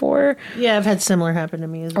me before. Yeah, I've had similar happen to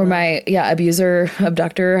me as well. Or my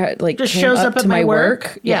abductor just shows up at my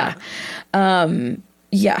work. Yeah.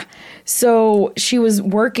 Yeah. So she was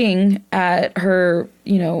working at her,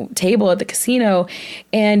 table at the casino,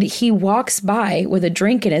 and he walks by with a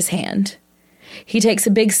drink in his hand. He takes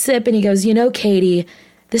a big sip and he goes, Katie,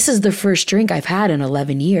 this is the first drink I've had in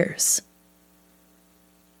 11 years.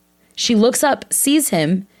 She looks up, sees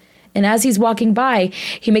him, and as he's walking by,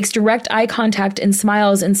 he makes direct eye contact and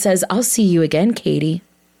smiles and says, I'll see you again, Katie.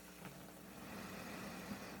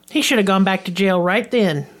 He should have gone back to jail right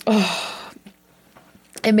then. Oh.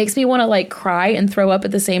 It makes me want to cry and throw up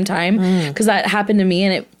at the same time because that happened to me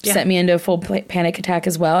and it sent me into a full panic attack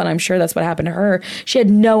as well. And I'm sure that's what happened to her. She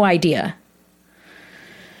had no idea.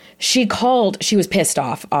 She was pissed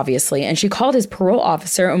off, obviously, and she called his parole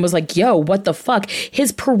officer and was like, yo, what the fuck?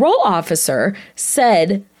 His parole officer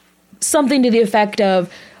said something to the effect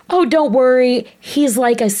of, oh, don't worry, he's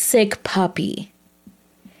like a sick puppy.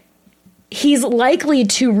 He's likely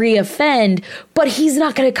to reoffend, but he's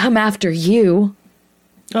not going to come after you.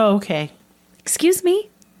 Oh, okay. Excuse me?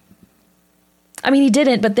 I mean, he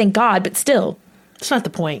didn't, but thank God, but still. It's not the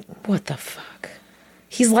point. What the fuck?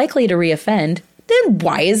 He's likely to reoffend. Then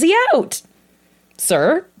why is he out?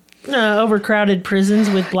 Sir? Overcrowded prisons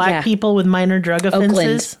with black people with minor drug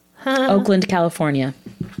offenses. Oakland, California.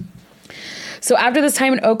 So after this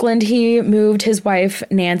time in Oakland, he moved his wife,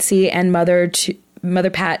 Nancy, and mother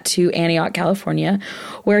Pat to Antioch, California,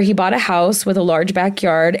 where he bought a house with a large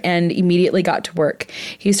backyard and immediately got to work.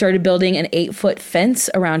 He started building an 8-foot fence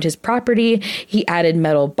around his property. He added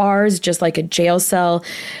metal bars, just like a jail cell,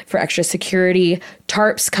 for extra security,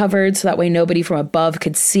 tarps covered so that way nobody from above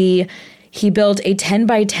could see. He built a 10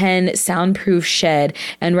 by 10 soundproof shed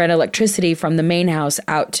and ran electricity from the main house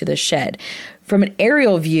out to the shed. From an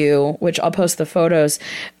aerial view, which I'll post the photos,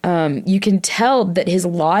 you can tell that his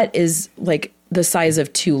lot is the size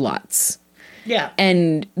of 2 lots. Yeah.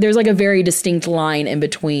 And there's a very distinct line in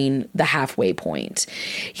between the halfway point.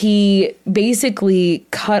 He basically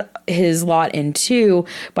cut his lot in 2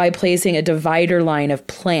 by placing a divider line of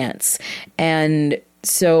plants. And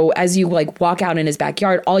so as you walk out in his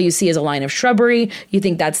backyard, all you see is a line of shrubbery. You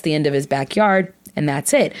think that's the end of his backyard, and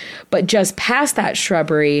that's it. But just past that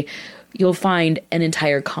shrubbery, you'll find an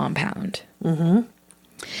entire compound. Mm-hmm.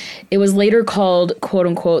 It was later called, quote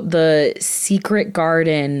unquote, the Secret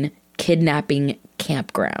Garden Kidnapping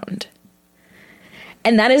Campground.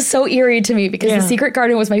 And that is so eerie to me because The Secret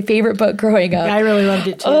Garden was my favorite book growing up. I really loved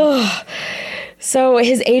it too. Oh. So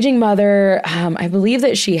his aging mother, I believe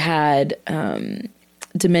that she had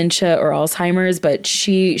dementia or Alzheimer's, but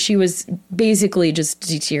she was basically just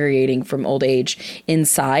deteriorating from old age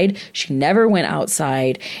inside. She never went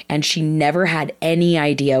outside, and she never had any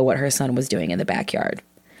idea what her son was doing in the backyard.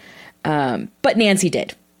 But Nancy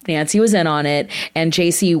did. Nancy was in on it, and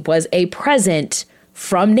JC was a present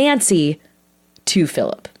from Nancy to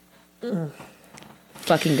Philip.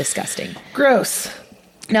 Fucking disgusting. Gross.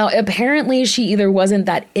 Now, apparently she either wasn't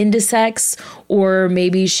that into sex, or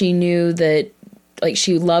maybe she knew that, like,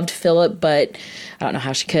 she loved Philip, but I don't know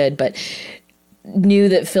how she could, but knew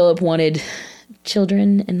that Philip wanted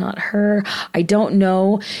children and not her. I don't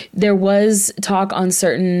know. There was talk on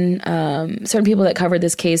certain people that covered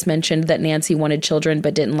this case mentioned that Nancy wanted children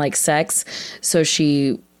but didn't like sex, so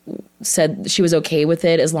she said she was okay with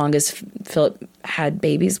it as long as Philip had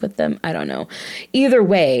babies with them. I don't know. Either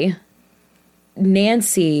way,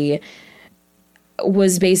 Nancy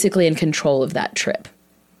was basically in control of that trip.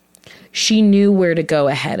 She knew where to go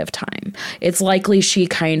ahead of time. It's likely she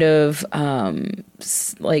kind of,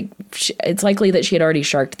 it's likely that she had already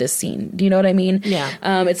sharked this scene. Do you know what I mean?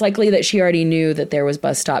 Yeah. It's likely that she already knew that there was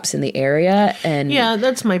bus stops in the area. And yeah,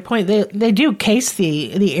 that's my point. They do case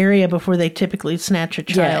the area before they typically snatch a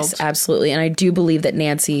child. Yes, absolutely. And I do believe that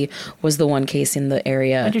Nancy was the one casing the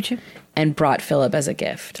area. I do too. And brought Philip as a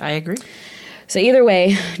gift. I agree. So either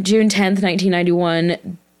way, June 10th,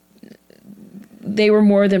 1991, they were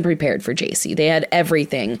more than prepared for JC. They had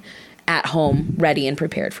everything at home ready and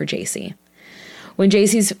prepared for JC. When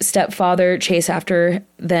JC's stepfather chased after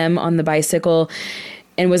them on the bicycle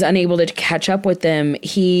and was unable to catch up with them,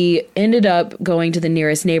 he ended up going to the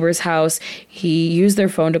nearest neighbor's house. He used their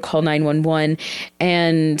phone to call 911,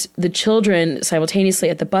 and the children simultaneously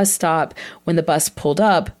at the bus stop, when the bus pulled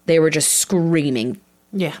up, they were just screaming.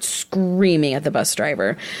 Yeah. Screaming at the bus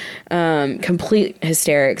driver. Complete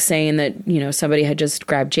hysterics, saying that, somebody had just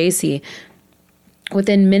grabbed JC.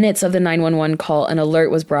 Within minutes of the 911 call, an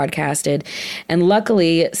alert was broadcasted, and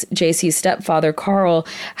luckily, JC's stepfather, Carl,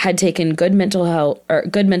 had taken good mental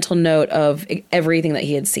note of everything that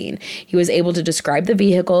he had seen. He was able to describe the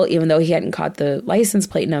vehicle, even though he hadn't caught the license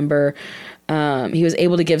plate number. He was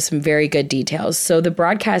able to give some very good details. So the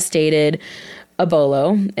broadcast stated a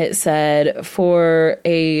bolo. It said, for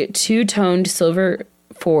a two-toned silver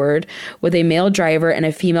Ford with a male driver and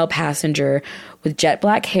a female passenger with jet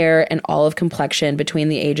black hair and olive complexion between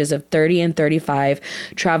the ages of 30 and 35,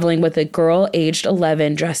 traveling with a girl aged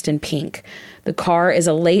 11 dressed in pink. The car is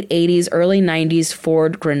a late 80s, early 90s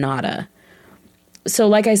Ford Granada. So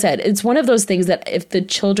like I said, it's one of those things that if the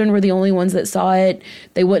children were the only ones that saw it,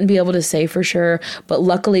 they wouldn't be able to say for sure. But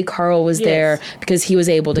luckily, Carl was there because he was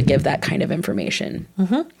able to give that kind of information.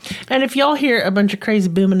 Mm-hmm. And if y'all hear a bunch of crazy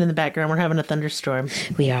booming in the background, we're having a thunderstorm.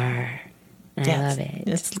 We are. I love it.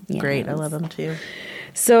 It's great. I love them too.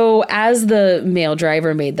 So as the male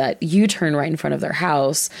driver made that U-turn right in front of their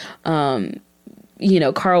house,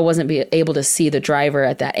 Carl wasn't able to see the driver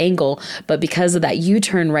at that angle, but because of that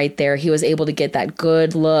U-turn right there, he was able to get that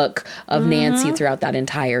good look of Nancy throughout that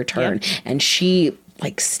entire turn. Yep. And she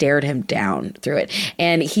stared him down through it.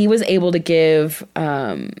 And he was able to give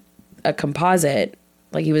a composite,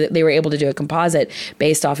 they were able to do a composite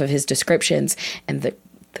based off of his descriptions, and the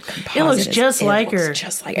composite it looks just like her.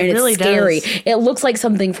 And it really it's scary. Does. It looks like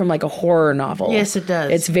something from a horror novel. Yes, it does.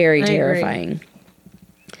 It's very terrifying. Agree.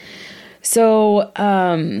 So,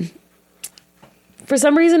 for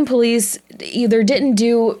some reason, police either didn't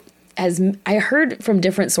do I heard from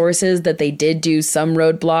different sources that they did do some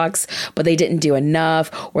roadblocks, but they didn't do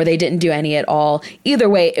enough, or they didn't do any at all. Either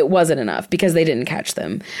way, it wasn't enough because they didn't catch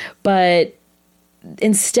them. But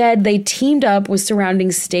instead, they teamed up with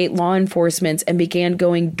surrounding state law enforcement and began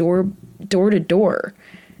going door to door,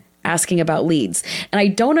 asking about leads. And I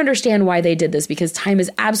don't understand why they did this, because time is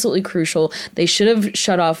absolutely crucial. They should have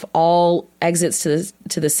shut off all exits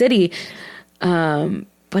to the city.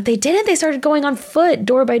 But they didn't. They started going on foot,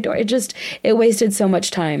 door by door. It wasted so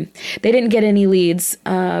much time. They didn't get any leads,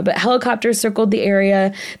 but helicopters circled the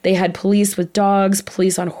area. They had police with dogs,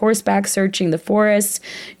 police on horseback searching the forest.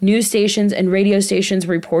 News stations and radio stations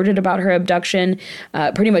reported about her abduction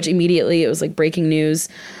pretty much immediately. It was like breaking news.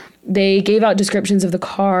 They gave out descriptions of the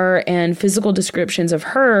car and physical descriptions of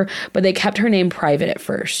her, but they kept her name private at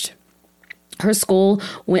first. Her school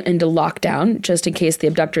went into lockdown just in case the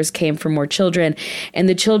abductors came for more children, and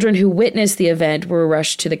the children who witnessed the event were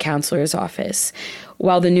rushed to the counselor's office,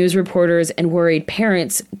 while the news reporters and worried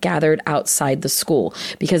parents gathered outside the school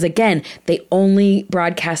because, again, they only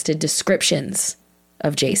broadcasted descriptions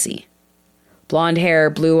of JC. Blonde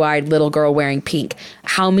hair, blue-eyed little girl wearing pink.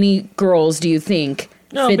 How many girls do you think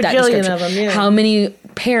fit that description? Of them, yeah. How many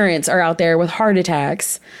parents are out there with heart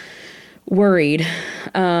attacks? worried.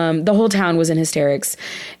 The whole town was in hysterics.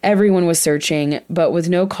 Everyone was searching, but with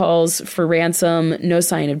no calls for ransom, no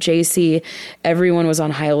sign of JC, everyone was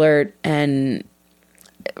on high alert and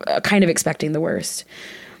kind of expecting the worst.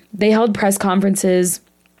 They held press conferences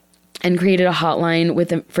and created a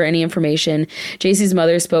hotline for any information. JC's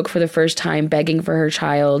mother spoke for the first time, begging for her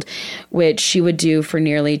child, which she would do for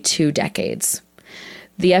nearly 2 decades.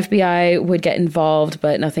 The FBI would get involved,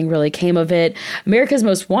 but nothing really came of it. America's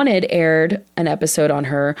Most Wanted aired an episode on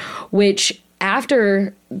her, which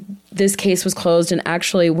after this case was closed, and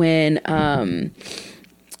actually when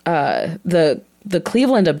the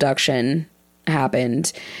Cleveland abduction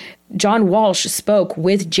happened, John Walsh spoke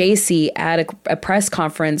with JC at a press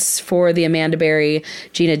conference for the Amanda Berry,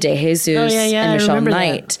 Gina DeJesus, and Michelle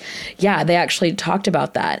Knight. Yeah, they actually talked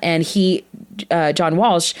about that. And John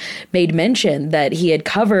Walsh made mention that he had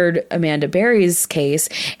covered Amanda Berry's case.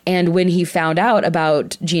 And when he found out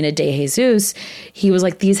about Gina DeJesus, he was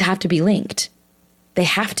like, these have to be linked. They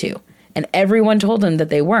have to. And everyone told him that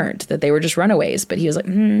they weren't, that they were just runaways. But he was like,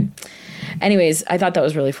 Anyways, I thought that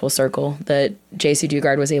was really full circle that JC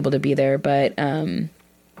Dugard was able to be there. But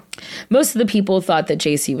most of the people thought that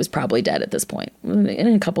JC was probably dead at this point.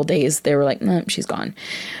 In a couple days, they were like, no, she's gone.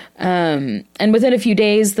 And within a few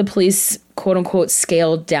days, the police, quote unquote,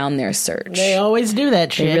 scaled down their search. They always do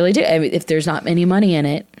that shit. They really do. I mean, if there's not any money in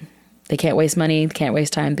it, they can't waste money, they can't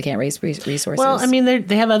waste time, they can't waste resources. Well, I mean,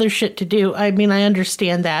 they have other shit to do. I mean, I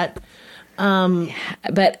understand that.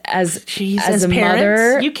 But as a parents,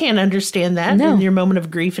 mother, you can't understand that in your moment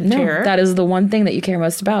of grief and terror. That is the one thing that you care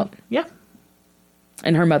most about. Yeah.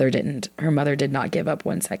 And her mother didn't. Her mother did not give up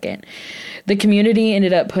 1 second. The community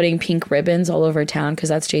ended up putting pink ribbons all over town because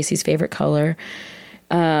that's JC's favorite color.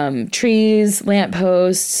 Trees,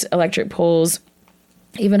 lampposts, electric poles.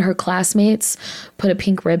 Even her classmates put a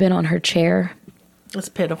pink ribbon on her chair. That's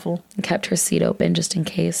pitiful. And kept her seat open just in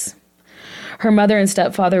case. Her mother and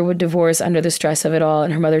stepfather would divorce under the stress of it all,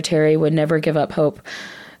 and her mother, Terry, would never give up hope.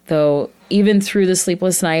 Though, even through the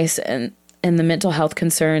sleepless nights and the mental health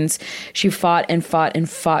concerns, she fought and fought and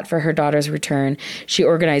fought for her daughter's return. She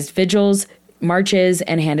organized vigils, marches,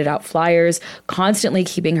 and handed out flyers, constantly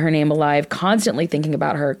keeping her name alive, constantly thinking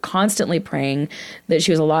about her, constantly praying that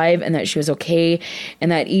she was alive and that she was okay,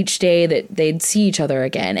 and that each day that they'd see each other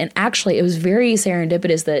again. And actually, it was very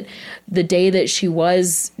serendipitous that the day that she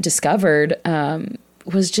was discovered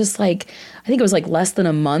was just like, I think it was like less than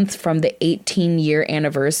a month from the 18-year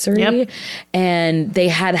anniversary. Yep. And they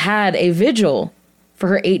had a vigil for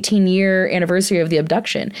her 18-year anniversary of the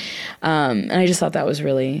abduction. And I just thought that was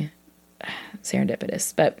really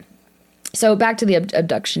serendipitous. But so back to the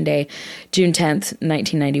abduction day, June 10th,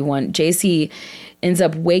 1991, JC ends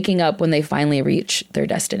up waking up when they finally reach their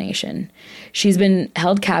destination. She's been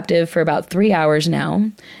held captive for about 3 hours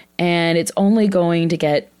now, and it's only going to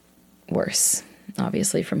get worse,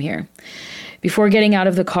 obviously, from here. Before getting out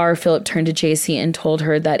of the car, Philip turned to JC and told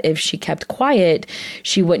her that if she kept quiet,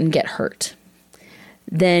 she wouldn't get hurt.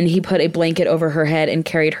 Then he put a blanket over her head and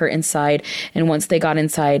carried her inside. And once they got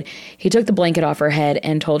inside, he took the blanket off her head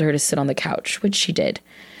and told her to sit on the couch, which she did.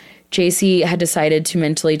 JC had decided to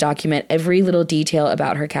mentally document every little detail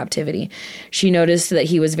about her captivity. She noticed that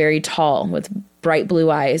he was very tall, with bright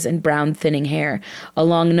blue eyes and brown thinning hair, a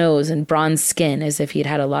long nose and bronze skin as if he'd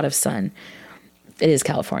had a lot of sun. It is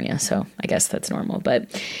California, so I guess that's normal. But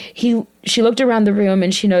she looked around the room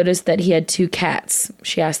and she noticed that he had 2 cats.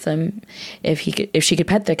 She asked them if she could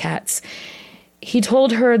pet the cats. He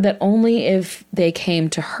told her that only if they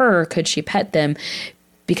came to her could she pet them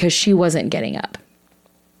because she wasn't getting up.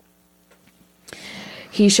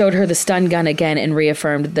 He showed her the stun gun again and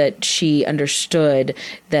reaffirmed that she understood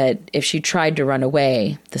that if she tried to run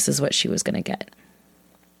away, this is what she was going to get.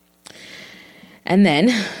 And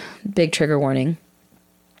then, big trigger warning,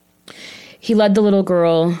 he led the little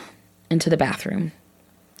girl into the bathroom.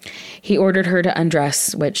 He ordered her to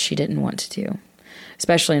undress, which she didn't want to do,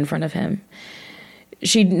 especially in front of him.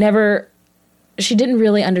 She didn't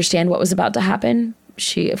really understand what was about to happen.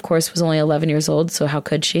 She, of course, was only 11 years old, so how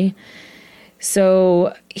could she?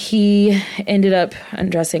 So he ended up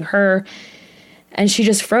undressing her, and she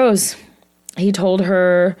just froze. He told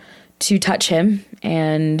her to touch him,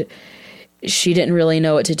 and she didn't really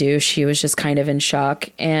know what to do. She was just kind of in shock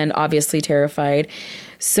and obviously terrified.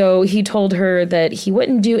 So he told her that he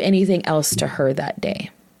wouldn't do anything else to her that day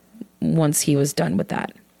once he was done with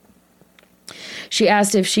that. She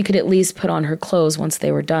asked if she could at least put on her clothes once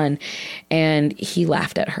they were done, and he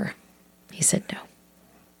laughed at her. He said no.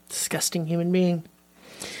 Disgusting human being.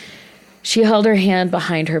 She held her hand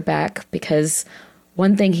behind her back because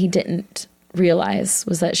one thing he didn't realize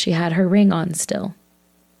was that she had her ring on still.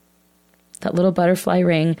 that little butterfly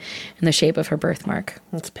ring in the shape of her birthmark.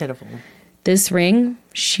 That's pitiful. This ring,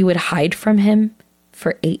 she would hide from him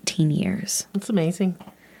for 18 years. That's amazing.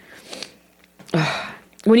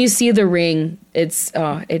 When you see the ring, it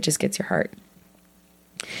just gets your heart.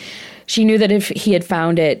 She knew that if he had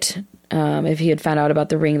found it, if he had found out about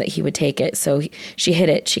the ring, that he would take it. So she hid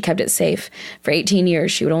it. She kept it safe. For 18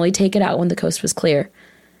 years, she would only take it out when the coast was clear.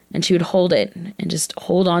 And she would hold it and just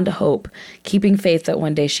hold on to hope, keeping faith that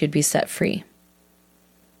one day she would be set free.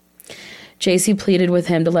 JC pleaded with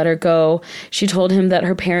him to let her go. She told him that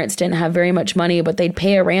her parents didn't have very much money, but they'd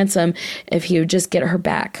pay a ransom if he would just get her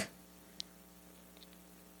back.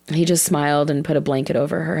 He just smiled and put a blanket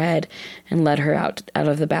over her head and led her out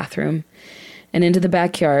of the bathroom and into the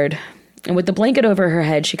backyard. And with the blanket over her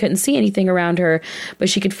head, she couldn't see anything around her, but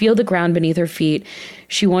she could feel the ground beneath her feet.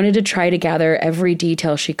 She wanted to try to gather every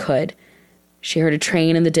detail she could. She heard a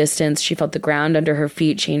train in the distance. She felt the ground under her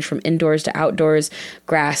feet change from indoors to outdoors,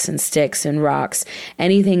 grass and sticks and rocks,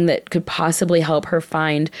 anything that could possibly help her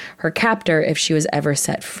find her captor if she was ever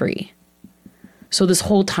set free. So this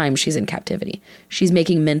whole time she's in captivity, she's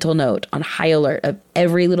making mental note on high alert of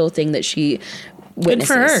every little thing that she witnesses.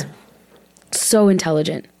 Good for her. So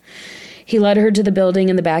intelligent. He led her to the building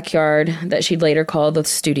in the backyard that she'd later call the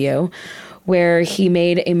studio, where he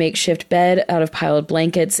made a makeshift bed out of piled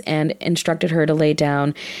blankets and instructed her to lay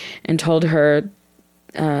down and told her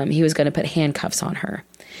he was going to put handcuffs on her.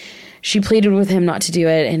 She pleaded with him not to do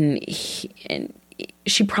it, and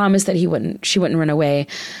she promised that she wouldn't run away,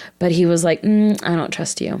 but he was like, I don't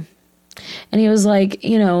trust you. And he was like,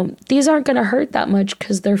 these aren't going to hurt that much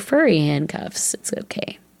because they're furry handcuffs. It's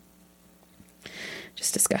okay.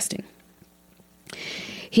 Just disgusting.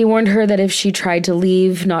 He warned her that if she tried to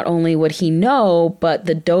leave, not only would he know, but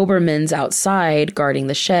the Dobermans outside guarding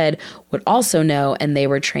the shed would also know, and they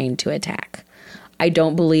were trained to attack. I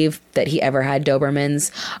don't believe that he ever had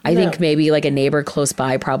Dobermans. I think maybe like a neighbor close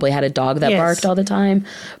by probably had a dog that barked all the time.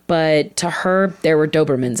 But to her, there were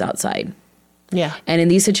Dobermans outside. Yeah. And in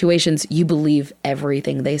these situations, you believe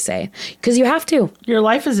everything they say. Because you have to. Your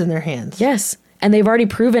life is in their hands. Yes. And they've already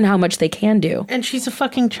proven how much they can do. And she's a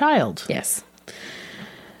fucking child. Yes.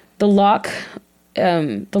 The lock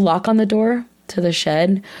on the door to the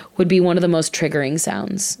shed would be one of the most triggering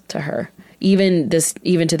sounds to her. Even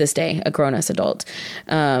to this day, a grown-ass adult.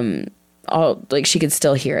 She could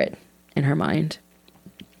still hear it in her mind.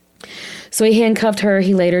 So he handcuffed her,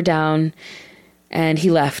 he laid her down, and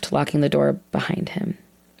he left, locking the door behind him.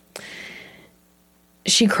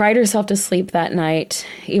 She cried herself to sleep that night,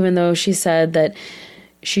 even though she said that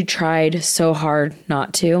she tried so hard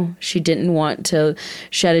not to. She didn't want to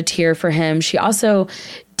shed a tear for him. She also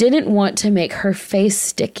didn't want to make her face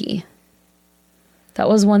sticky. That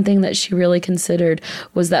was one thing that she really considered,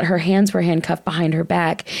 was that her hands were handcuffed behind her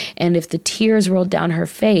back, and if the tears rolled down her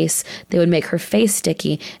face, they would make her face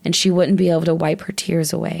sticky, and she wouldn't be able to wipe her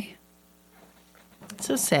tears away.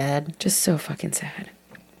 So sad. Just so fucking sad.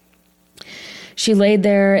 She laid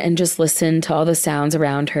there and just listened to all the sounds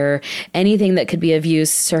around her, anything that could be of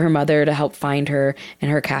use to her mother to help find her and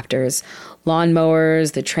her captors.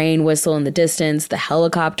 Lawnmowers, the train whistle in the distance, the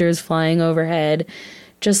helicopters flying overhead.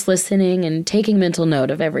 Just listening and taking mental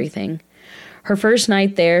note of everything. Her first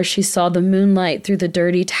night there, she saw the moonlight through the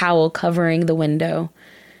dirty towel covering the window.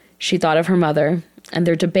 She thought of her mother and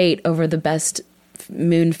their debate over the best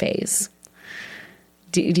moon phase.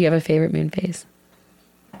 Do you have a favorite moon phase?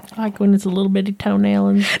 I like when it's a little bitty toenail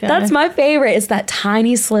in the sky. That's my favorite. It's that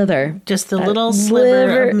tiny slither. Just the little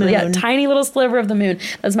sliver of moon. Yeah, tiny little sliver of the moon.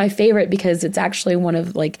 That's my favorite because it's actually one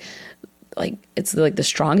of it's like the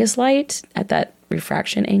strongest light at that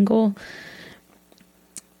refraction angle.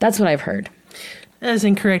 That's what I've heard. That is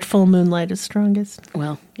incorrect. Full moonlight is strongest.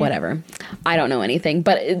 Well, whatever. I don't know anything,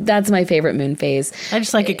 but that's my favorite moon phase. I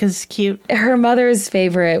just like it because it's cute. Her mother's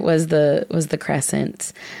favorite was the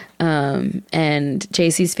crescent, and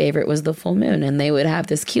JC's favorite was the full moon, and they would have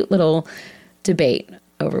this cute little debate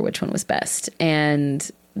over which one was best. And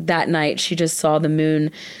that night, she just saw the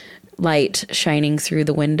moon light shining through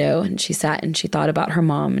the window, and she sat and she thought about her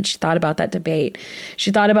mom, and she thought about that debate.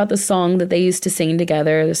 She thought about the song that they used to sing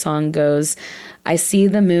together. The song goes, "I see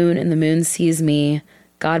the moon and the moon sees me.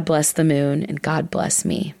 God bless the moon and God bless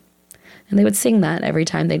me." And they would sing that every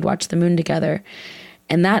time they'd watch the moon together.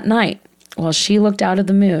 And that night, while she looked out at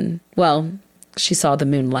the moon, well, she saw the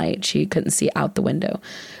moonlight. She couldn't see out the window.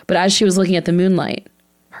 But as she was looking at the moonlight,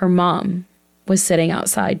 her mom was sitting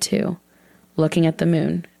outside too, looking at the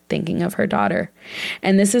moon, thinking of her daughter.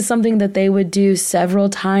 And this is something that they would do several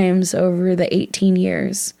times over the 18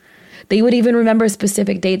 years. They would even remember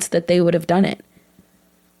specific dates that they would have done it.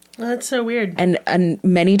 That's so weird. And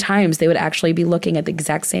many times they would actually be looking at the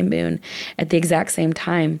exact same moon at the exact same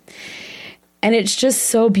time. And it's just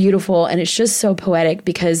so beautiful, and it's just so poetic,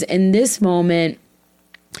 because in this moment,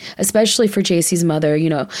 especially for JC's mother, you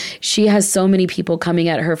know, she has so many people coming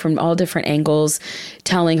at her from all different angles,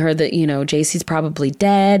 telling her that, you know, JC's probably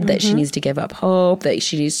dead, that she needs to give up hope, that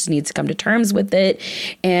she just needs to come to terms with it.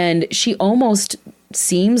 And she almost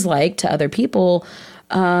seems like, to other people,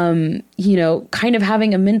 you know, kind of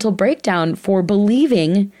having a mental breakdown for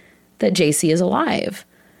believing that JC is alive.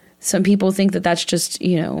 Some people think that that's just,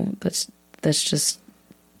 you know, that's just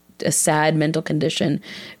a sad mental condition,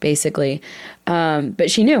 basically.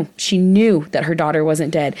 But she knew that her daughter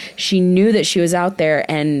wasn't dead. She knew that she was out there,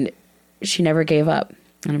 and she never gave up.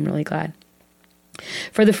 And I'm really glad.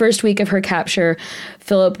 For the first week of her capture,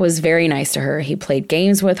 Philip was very nice to her. He played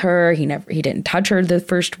games with her. He didn't touch her the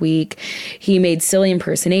first week. He made silly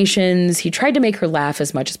impersonations. He tried to make her laugh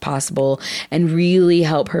as much as possible and really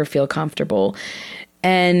help her feel comfortable.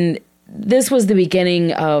 And this was the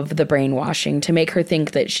beginning of the brainwashing, to make her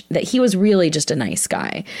think that he was really just a nice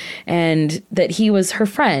guy, and that he was her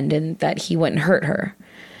friend, and that he wouldn't hurt her.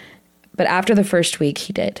 But after the first week,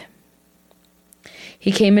 he did.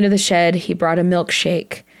 He came into the shed, he brought a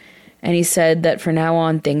milkshake, and he said that from now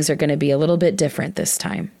on, things are going to be a little bit different this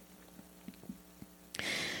time.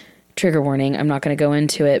 Trigger warning, I'm not going to go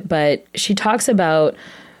into it, but she talks about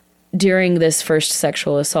during this first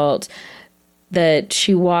sexual assault that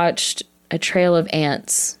she watched a trail of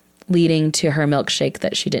ants leading to her milkshake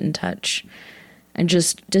that she didn't touch, and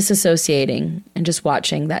just disassociating and just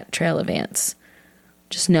watching that trail of ants,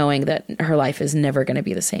 just knowing that her life is never going to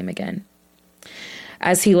be the same again.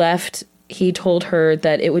 As he left, he told her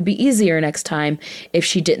that it would be easier next time if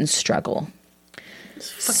she didn't struggle. It's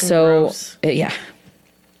fucking gross. Yeah.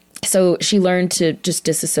 So she learned to just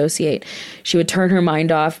disassociate. She would turn her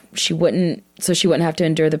mind off. She wouldn't have to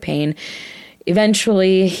endure the pain.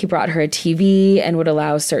 Eventually, he brought her a TV and would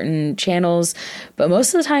allow certain channels, but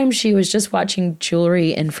most of the time she was just watching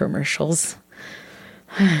jewelry infomercials.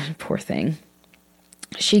 Poor thing.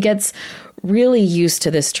 She gets really used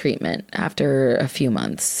to this treatment after a few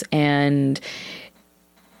months, and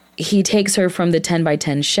he takes her from the 10 by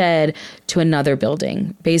 10 shed to another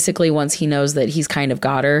building. Basically, once he knows that he's kind of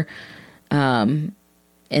got her in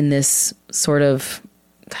this sort of,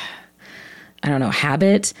 I don't know,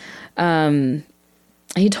 habit.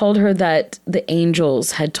 He told her that the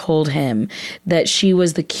angels had told him that she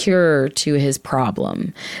was the cure to his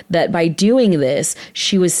problem, that by doing this,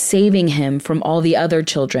 she was saving him from all the other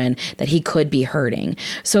children that he could be hurting.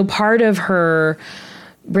 So part of her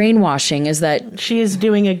brainwashing is that she is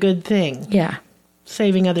doing a good thing. Yeah.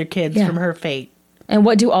 Saving other kids from her fate. And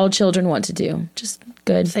what do all children want to do? Just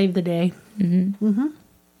good. Save the day. Mm-hmm. Mm-hmm.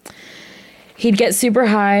 He'd get super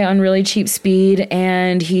high on really cheap speed,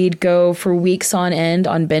 and he'd go for weeks on end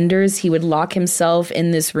on benders. He would lock himself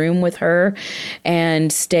in this room with her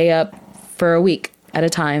and stay up for a week at a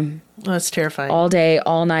time. Oh, that's terrifying. All day,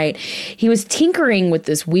 all night. He was tinkering with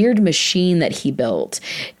this weird machine that he built.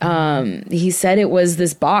 He said it was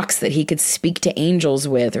this box that he could speak to angels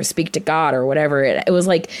with, or speak to God, or whatever. It was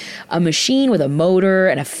like a machine with a motor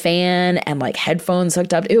and a fan and like headphones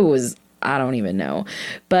hooked up. It was, I don't even know.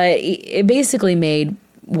 But it basically made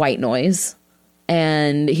white noise.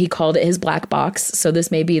 And he called it his black box. So this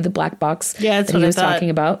may be the black box that he was talking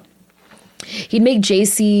about. He'd make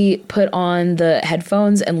JC put on the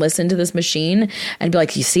headphones and listen to this machine and be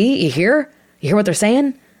like, you see, you hear what they're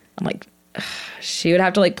saying? I'm like, ugh. She would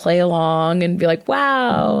have to like play along and be like,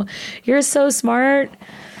 wow, you're so smart.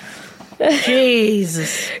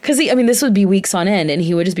 Jesus. Because this would be weeks on end, and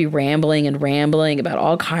he would just be rambling about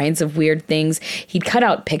all kinds of weird things. He'd cut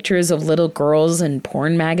out pictures of little girls in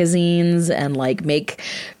porn magazines and like make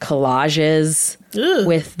collages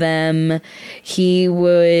with them. He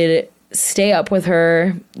would stay up with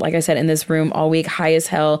her, like I said, in this room all week, high as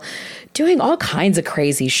hell, doing all kinds of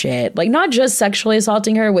crazy shit. Like not just sexually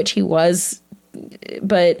assaulting her, which he was,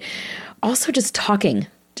 but also just talking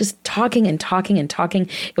and talking.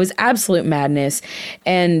 It was absolute madness.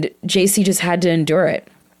 And JC just had to endure it.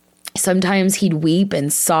 Sometimes he'd weep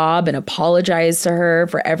and sob and apologize to her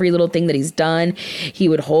for every little thing that he's done. He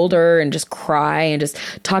would hold her and just cry and just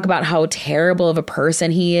talk about how terrible of a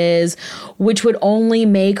person he is, which would only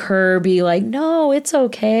make her be like, no, it's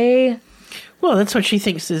okay. Well, that's what she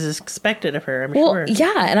thinks is expected of her, I'm sure.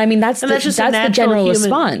 Yeah, and that's the general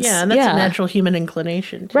response. Yeah, and that's a natural human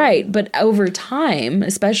inclination, too. Right, but over time,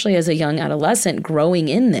 especially as a young adolescent growing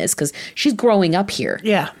in this, because she's growing up here.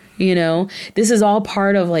 Yeah. You know, this is all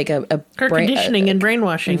part of like a Her conditioning and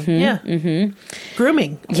brainwashing.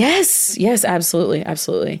 Grooming. Yes, absolutely,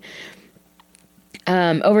 absolutely.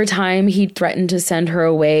 Over time, he threatened to send her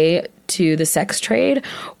away to the sex trade,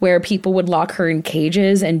 where people would lock her in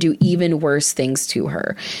cages and do even worse things to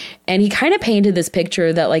her. And he kind of painted this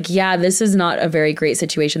picture that, like, yeah, this is not a very great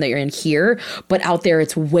situation that you're in here, but out there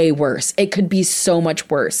it's way worse. It could be so much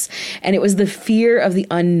worse. And it was the fear of the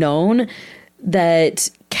unknown that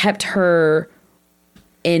kept her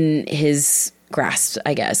in his grasp,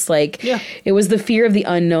 I guess. Like, it was the fear of the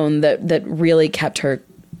unknown that really kept her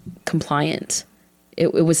compliant.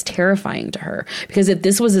 It was terrifying to her, because if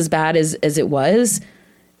this was as bad as it was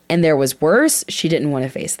and there was worse, she didn't want to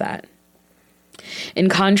face that. In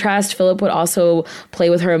contrast, Philip would also play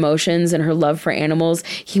with her emotions and her love for animals.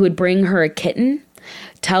 He would bring her a kitten,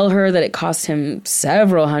 tell her that it cost him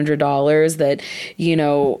several $100s, that, you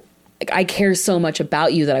know, I care so much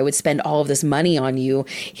about you that I would spend all of this money on you.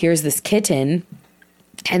 Here's this kitten.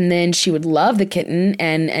 And then she would love the kitten,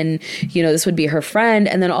 and you know, this would be her friend.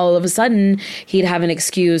 And then all of a sudden he'd have an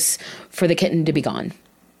excuse for the kitten to be gone.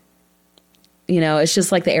 You know, it's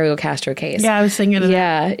just like the Ariel Castro case. Yeah, I was thinking of that.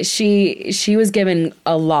 Yeah, she was given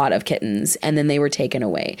a lot of kittens, and then they were taken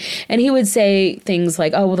away. And he would say things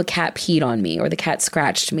like, oh, well, the cat peed on me, or the cat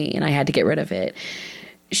scratched me and I had to get rid of it.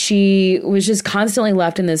 She was just constantly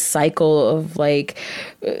left in this cycle of like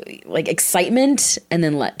excitement and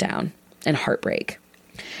then letdown and heartbreak.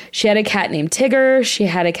 She had a cat named Tigger. She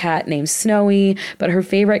had a cat named Snowy, but her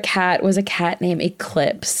favorite cat was a cat named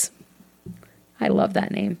Eclipse. I love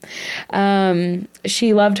that name.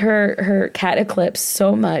 She loved her cat Eclipse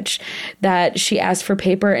so much that she asked for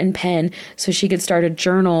paper and pen so she could start a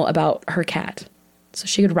journal about her cat, so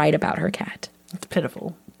she could write about her cat. It's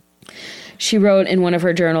pitiful. She wrote in one of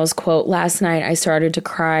her journals, quote, "Last night I started to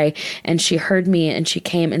cry and she heard me and she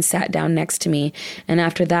came and sat down next to me. And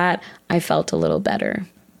after that, I felt a little better."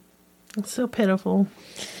 It's so pitiful.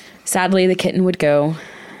 Sadly, the kitten would go,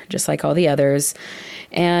 just like all the others.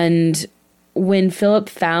 And when Philip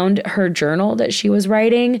found her journal that she was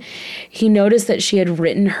writing, he noticed that she had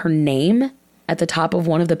written her name at the top of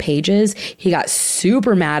one of the pages. He got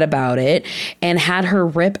super mad about it and had her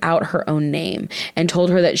rip out her own name and told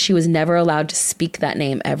her that she was never allowed to speak that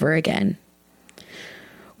name ever again.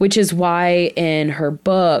 Which is why in her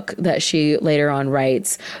book that she later on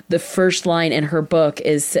writes, the first line in her book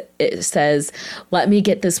it says, "Let me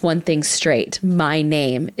get this one thing straight. My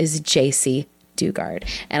name is JC Dugard."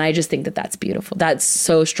 And I just think that that's beautiful. That's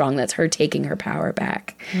so strong. That's her taking her power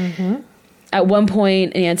back. Mm-hmm. At one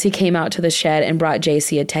point, Nancy came out to the shed and brought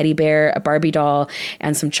JC a teddy bear, a Barbie doll,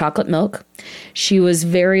 and some chocolate milk. She was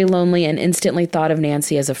very lonely and instantly thought of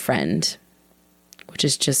Nancy as a friend, which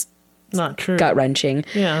is just not true. Gut-wrenching.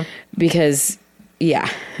 Yeah. Because, yeah,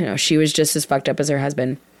 you know, she was just as fucked up as her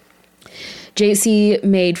husband. JC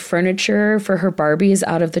made furniture for her Barbies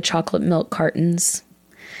out of the chocolate milk cartons.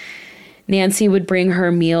 Nancy would bring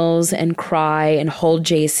her meals and cry and hold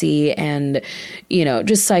JC and, you know,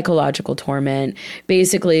 just psychological torment.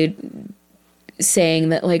 Basically saying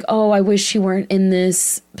that, like, oh, I wish she weren't in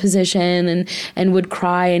this position, and would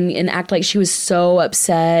cry and act like she was so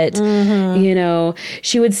upset. Mm-hmm. You know,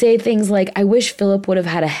 she would say things like, I wish Philip would have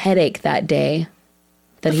had a headache that day.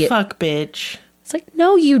 Fuck, bitch. It's like,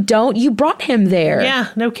 no, you don't. You brought him there. Yeah,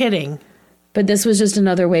 no kidding. But this was just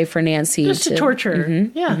another way for Nancy just to torture her.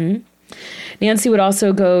 Mm-hmm, yeah. Mm-hmm. Nancy would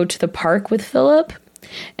also go to the park with Philip.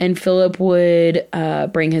 And Philip would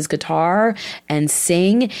bring his guitar and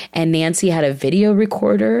sing. And Nancy had a video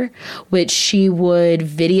recorder, which she would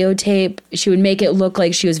videotape. She would make it look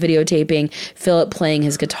like she was videotaping Philip playing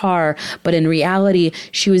his guitar. But in reality,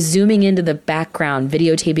 she was zooming into the background,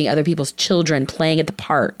 videotaping other people's children playing at the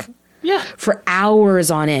park. Yeah. For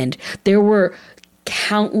hours on end. There were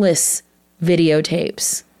countless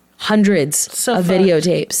videotapes, hundreds of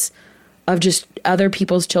videotapes of just other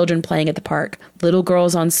people's children playing at the park, little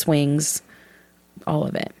girls on swings, all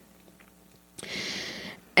of it.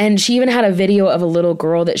 And she even had a video of a little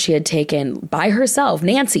girl that she had taken by herself,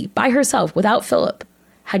 Nancy, by herself, without Philip,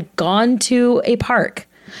 had gone to a park,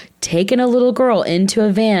 taken a little girl into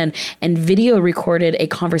a van, and video recorded a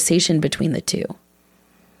conversation between the two.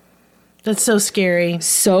 That's so scary.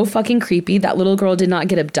 So fucking creepy. That little girl did not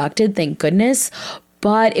get abducted, thank goodness.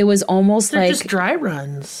 But it was almost They're like... just dry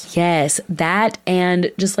runs. Yes, that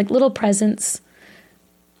and just like little presents.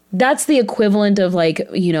 That's the equivalent of like,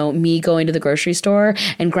 you know, me going to the grocery store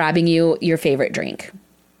and grabbing you your favorite drink.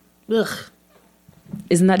 Ugh.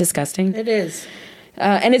 Isn't that disgusting? It is.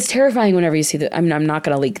 And it's terrifying whenever you see that. I'm not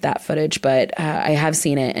going to leak that footage, but I have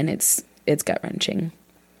seen it and it's gut-wrenching.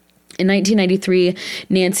 In 1993,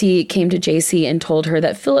 Nancy came to JC and told her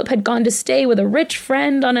that Philip had gone to stay with a rich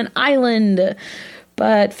friend on an island.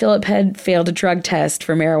 But Philip had failed a drug test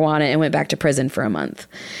for marijuana and went back to prison for a month.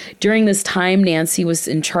 During this time, Nancy was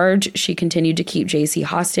in charge. She continued to keep JC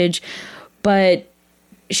hostage, but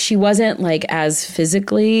she wasn't like as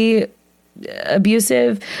physically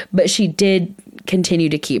abusive, but she did continue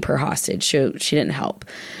to keep her hostage. She didn't help.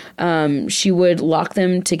 She would lock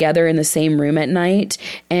them together in the same room at night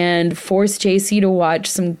and force JC to watch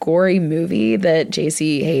some gory movie that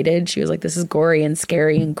JC hated. She was like, this is gory and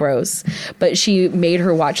scary and gross. But she made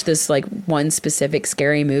her watch this like one specific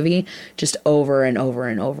scary movie just over and over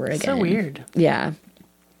and over again. So weird. Yeah.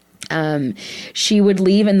 She would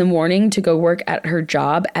leave in the morning to go work at her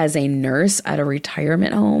job as a nurse at a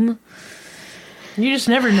retirement home. You just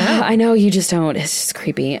never know. I know, you just don't. It's just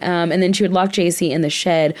creepy. And then she would lock JC in the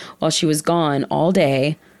shed while she was gone all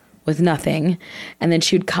day with nothing. And then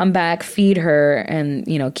she would come back, feed her, and,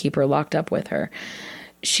 you know, keep her locked up with her.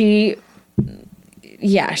 She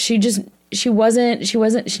never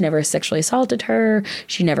sexually assaulted her.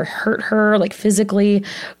 She never hurt her, like physically,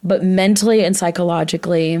 but mentally and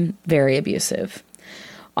psychologically, very abusive.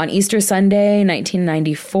 On Easter Sunday,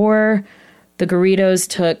 1994, the Garridos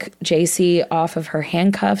took JC off of her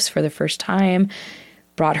handcuffs for the first time,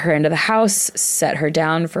 brought her into the house, set her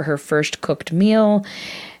down for her first cooked meal,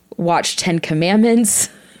 watched 10 Commandments.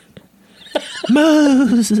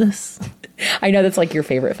 Moses. I know that's like your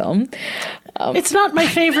favorite film. It's not my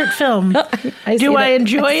favorite film. Do I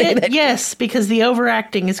enjoy it? Yes, because the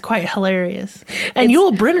overacting is quite hilarious. And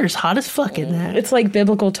Yul Brynner's hot as fuck in that. It's like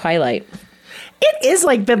biblical Twilight. It is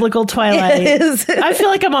like biblical Twilight. It is. I feel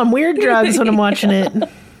like I'm on weird drugs when I'm watching it.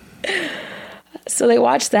 So they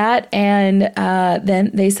watched that, and then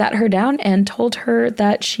they sat her down and told her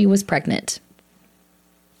that she was pregnant.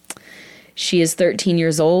 She is 13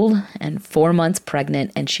 years old and 4 months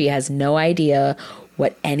pregnant, and she has no idea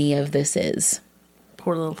what any of this is.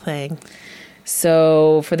 Poor little thing.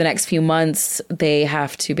 So for the next few months, they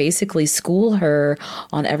have to basically school her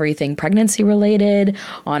on everything pregnancy related,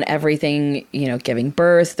 on everything, you know, giving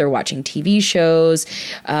birth. They're watching TV shows.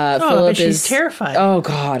 Philip she's terrified. Oh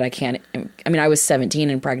God, I can't. I mean, I was 17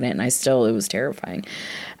 and pregnant, and it was terrifying.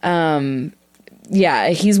 Yeah,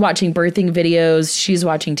 he's watching birthing videos. She's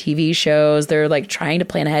watching TV shows. They're like trying to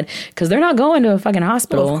plan ahead because they're not going to a fucking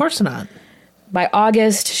hospital. Well, of course not. By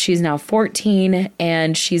August, she's now 14,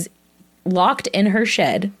 and she's locked in her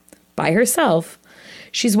shed by herself.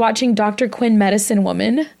 She's watching Dr. Quinn Medicine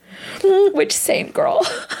Woman, which same girl.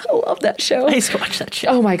 I love that show. I used to watch that show.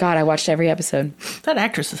 Oh my God, I watched every episode. That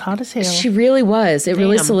actress is hot as hell. She really was. It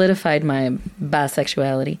really solidified my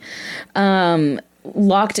bisexuality.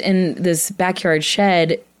 Locked in this backyard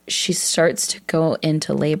shed, she starts to go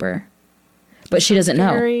into labor. But she doesn't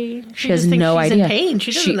know. She has no idea. In pain.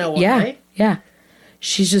 She doesn't know why. Yeah.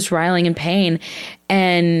 She's just wriling in pain.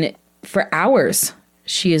 And for hours,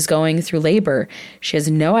 she is going through labor. She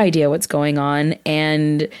has no idea what's going on.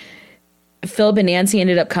 And Philip and Nancy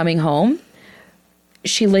ended up coming home.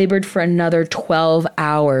 She labored for another 12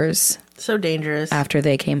 hours. So dangerous. After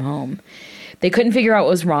they came home. They couldn't figure out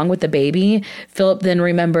what was wrong with the baby. Philip then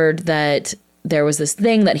remembered that there was this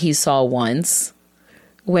thing that he saw once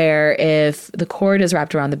where if the cord is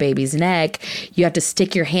wrapped around the baby's neck, you have to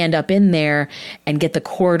stick your hand up in there and get the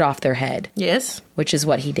cord off their head. Yes. Which is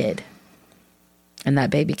what he did. And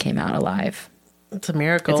that baby came out alive. It's a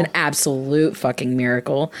miracle. It's an absolute fucking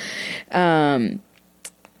miracle.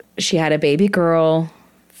 She had a baby girl.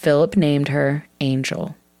 Philip named her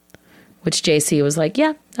Angel, which JC was like,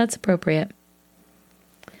 yeah, that's appropriate.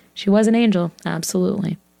 She was an angel.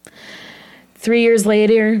 Absolutely. 3 years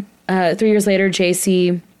later,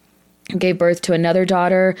 JC gave birth to another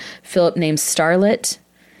daughter, Philip named Starlet.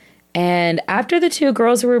 And after the two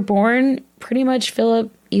girls were born, pretty much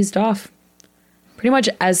Philip eased off. Pretty much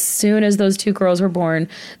as soon as those two girls were born,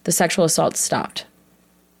 the sexual assault stopped.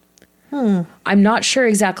 I'm not sure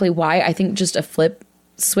exactly why. I think just a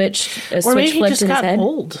switch flipped in his head. Or maybe he just got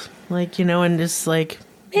old. Like, you know, and just like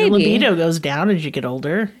your libido goes down as you get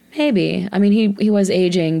older. Maybe. I mean, he was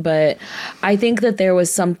aging, but I think that there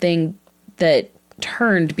was something that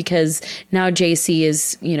turned because now JC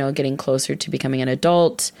is, you know, getting closer to becoming an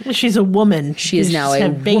adult. She's a woman. She is now a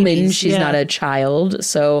woman. She's not a child.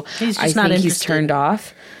 So I think he's turned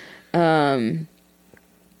off. But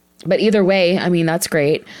either way, I mean, that's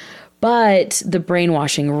great. But the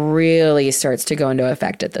brainwashing really starts to go into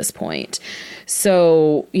effect at this point.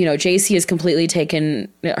 So, you know, JC is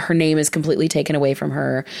her name is completely taken away from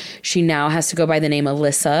her. She now has to go by the name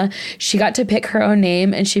Alyssa. She got to pick her own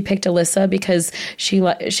name, and she picked Alyssa because she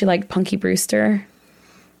liked Punky Brewster.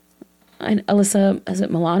 Alyssa, is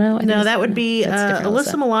it Milano? No, that would be Alyssa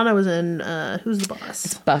Alyssa. Milano was in Who's the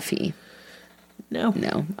Boss? Buffy. No.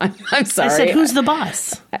 I'm sorry. I said Who's the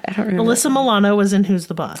Boss? I don't remember. Alyssa Milano was in Who's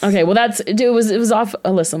the Boss? Okay, well it was off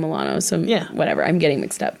Alyssa Milano, so yeah, whatever. I'm getting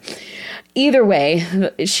mixed up. Either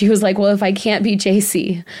way, she was like, "Well, if I can't be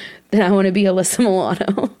JC, then I want to be Alyssa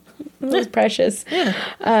Milano." It was precious.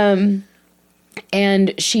 Yeah.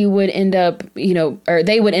 And she would end up, or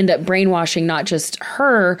they would end up brainwashing not just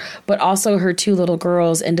her, but also her two little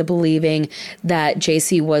girls into believing that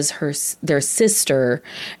JC was their sister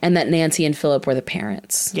and that Nancy and Philip were the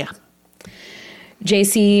parents. Yeah.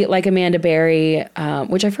 JC, like Amanda Berry,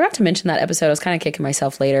 which I forgot to mention that episode. I was kind of kicking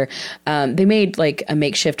myself later. They made like a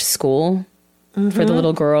makeshift school for the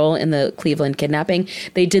little girl in the Cleveland kidnapping.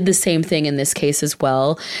 They did the same thing in this case as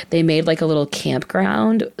well. They made like a little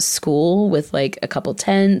campground school with like a couple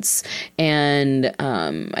tents, and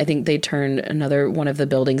I think they turned another one of the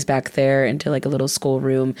buildings back there into like a little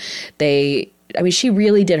schoolroom. She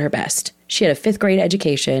really did her best. She had a 5th grade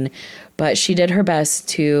education, but she did her best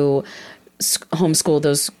to homeschool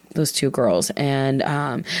those two girls.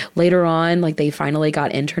 And later on, like, they finally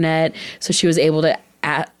got internet, so she was able to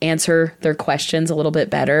answer their questions a little bit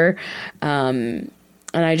better. And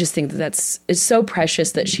I just think it's so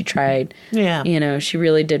precious that she tried. Yeah. She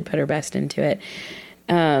really did put her best into it.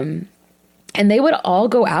 And they would all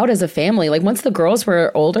go out as a family. Like, once the girls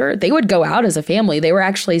were older, they would go out as a family. They were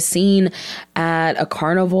actually seen at a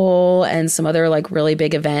carnival and some other like really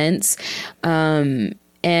big events.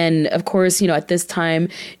 And of course, at this time,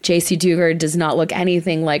 JC Dugard does not look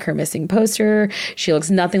anything like her missing poster. She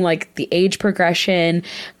looks nothing like the age progression.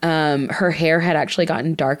 Her hair had actually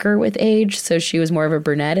gotten darker with age, so she was more of a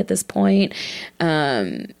brunette at this point.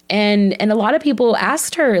 And a lot of people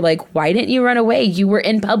asked her, like, why didn't you run away? You were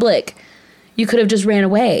in public. You could have just ran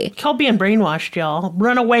away. Called being brainwashed, y'all.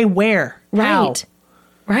 Run away where? Right. How?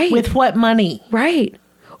 Right. With what money? Right.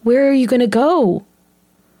 Where are you going to go?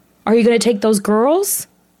 Are you going to take those girls?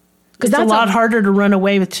 It's a lot harder to run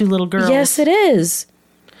away with 2 little girls. Yes, it is.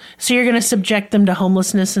 So you're going to subject them to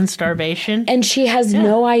homelessness and starvation? And she has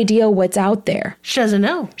no idea what's out there. She doesn't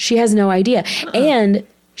know. She has no idea. And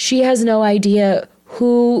she has no idea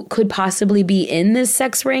who could possibly be in this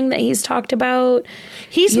sex ring that he's talked about.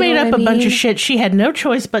 He's made up a bunch of shit she had no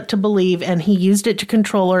choice but to believe, and he used it to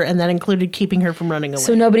control her, and that included keeping her from running away.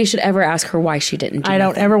 So nobody should ever ask her why she didn't do I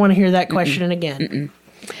don't ever want to hear that question again.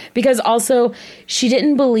 Because also, she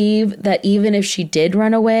didn't believe that even if she did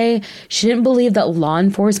run away, she didn't believe that law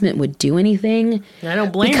enforcement would do anything. I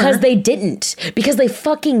don't blame her. Because they didn't. Because they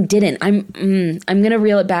fucking didn't. I'm going to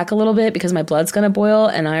reel it back a little bit because my blood's going to boil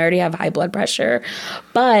and I already have high blood pressure.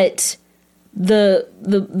 But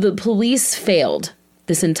the police failed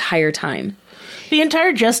this entire time. The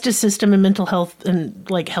entire justice system and mental health and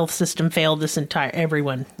like health system failed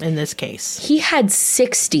everyone in this case. He had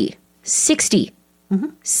 60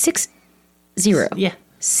 Yeah.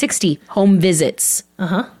 60 home visits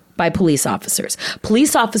by police officers.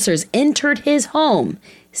 Police officers entered his home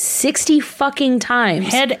 60 fucking times.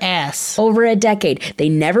 Head ass. Over a decade. They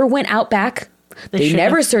never went out back. They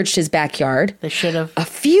never searched his backyard. They should have. A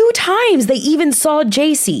few times they even saw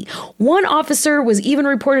JC. One officer was even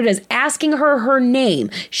reported as asking her name.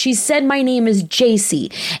 She said, "My name is JC."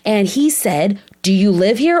 And he said, "Do you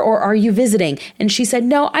live here or are you visiting?" And she said,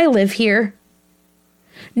 "No, I live here."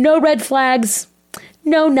 No red flags.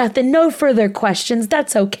 No nothing. No further questions.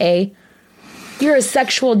 That's okay. You're a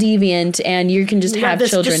sexual deviant and you can just have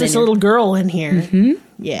children. Just this little girl in here. Mm-hmm.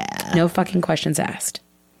 Yeah. No fucking questions asked.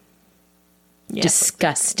 Yeah.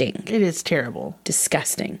 Disgusting. It is terrible.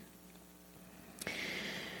 Disgusting.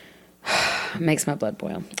 Makes my blood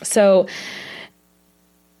boil. So,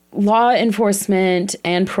 law enforcement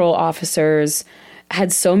and parole officers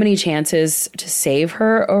had so many chances to save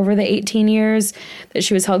her over the 18 years that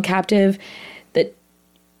she was held captive that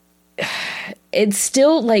it's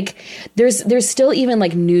still like there's still even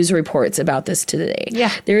like news reports about this today. Yeah.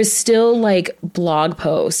 There's still like blog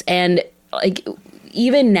posts and like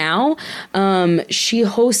even now she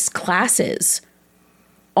hosts classes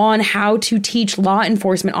on how to teach law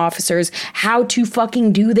enforcement officers how to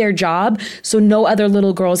fucking do their job so no other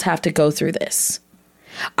little girls have to go through this.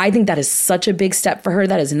 I think that is such a big step for her.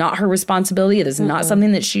 That is not her responsibility. It is not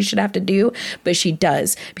something that she should have to do, but she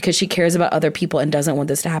does because she cares about other people and doesn't want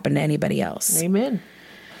this to happen to anybody else. Amen.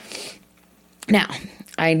 Now,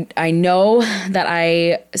 I know that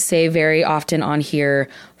I say very often on here,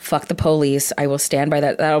 fuck the police. I will stand by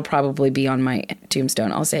that. That'll probably be on my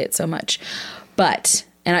tombstone. I'll say it so much. But,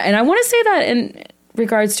 and I want to say that in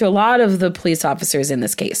regards to a lot of the police officers in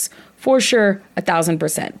this case. For sure,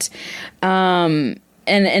 1,000%.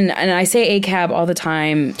 and I say ACAB all the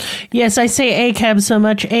time. Yes, I say ACAB so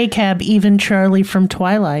much. ACAB, even Charlie from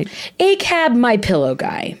Twilight. ACAB, my pillow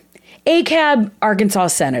guy. ACAB, Arkansas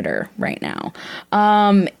senator right now.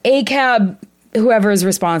 ACAB, whoever is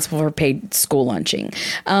responsible for paid school lunching.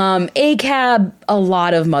 ACAB, a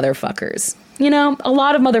lot of motherfuckers. You know, a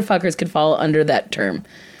lot of motherfuckers could fall under that term.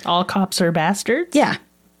 All cops are bastards? Yeah.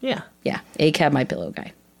 Yeah. Yeah. ACAB, my pillow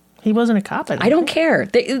guy. He wasn't a cop. I don't care.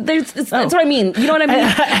 That's what I mean. You know what I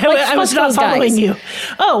mean? I was not following you.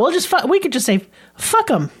 Oh, we could just say, fuck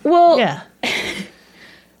them. Well, yeah.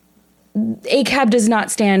 ACAB does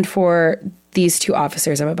not stand for these two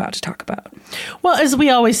officers I'm about to talk about. Well, as we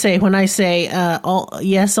always say, when I say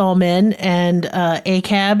all men and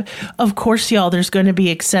ACAB, of course, y'all, there's going to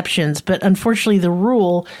be exceptions. But unfortunately, the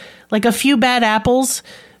rule, like a few bad apples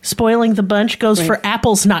spoiling the bunch, goes for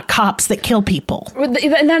apples, not cops that kill people.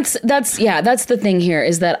 And that's the thing here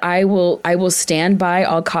is that I will stand by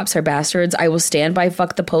all cops are bastards. I will stand by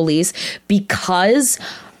fuck the police because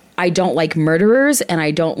I don't like murderers and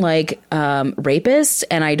I don't like rapists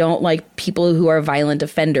and I don't like people who are violent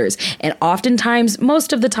offenders. And oftentimes,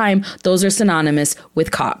 most of the time, those are synonymous with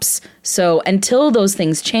cops. So until those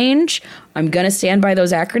things change, I'm going to stand by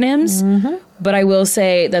those acronyms. Mm-hmm. But I will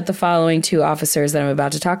say that the following two officers that I'm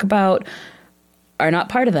about to talk about are not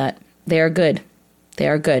part of that. They are good. They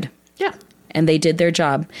are good. Yeah. And they did their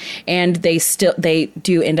job. And they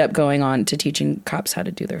do end up going on to teaching cops how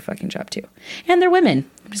to do their fucking job too. And they're women.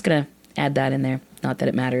 I'm just going to add that in there. Not that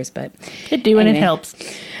it matters, but it do, anyway. And it helps.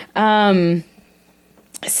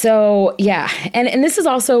 So, yeah. And this is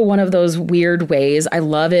also one of those weird ways. I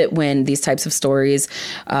love it when these types of stories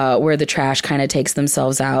where the trash kind of takes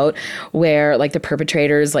themselves out, where like the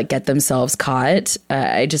perpetrators like get themselves caught.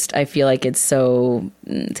 I feel like it's so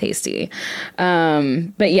tasty.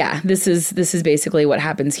 But yeah, this is basically what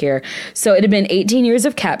happens here. So it had been 18 years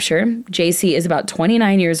of capture. JC is about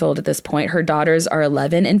 29 years old at this point. Her daughters are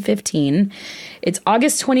 11 and 15. It's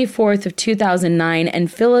August 24th of 2009,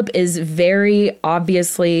 and Philip is very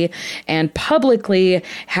obviously and publicly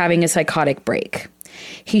having a psychotic break.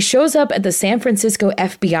 He shows up at the San Francisco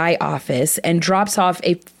FBI office and drops off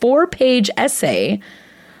a 4-page essay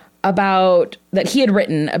that he had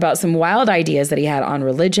written about some wild ideas that he had on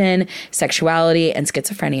religion, sexuality, and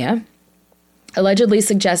schizophrenia, allegedly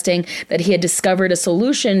suggesting that he had discovered a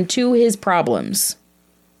solution to his problems.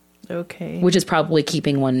 Okay. Which is probably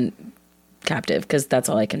keeping one captive, because that's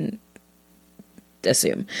all I can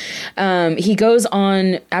assume. He goes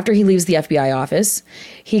on, after he leaves the FBI office,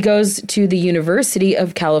 he goes to the University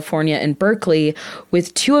of California in Berkeley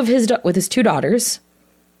with his two daughters,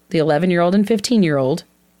 the 11-year-old and 15-year-old.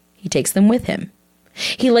 He takes them with him.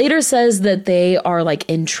 He later says that they are like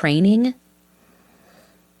in training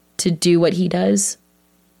to do what he does.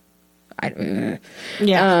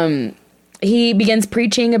 Yeah. He begins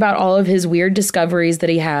preaching about all of his weird discoveries that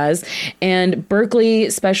he has, and Berkeley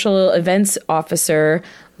Special Events Officer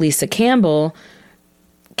Lisa Campbell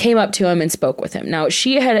came up to him and spoke with him. Now,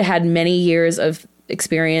 she had many years of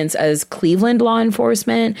experience as Cleveland law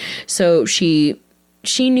enforcement, so she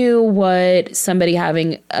knew what somebody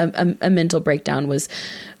having a mental breakdown was,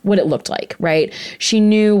 what it looked like, right? She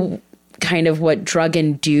knew kind of what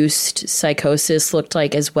drug-induced psychosis looked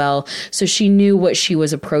like as well, so she knew what she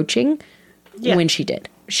was approaching. Yeah. When she did.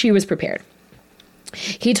 She was prepared.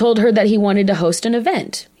 He told her that he wanted to host an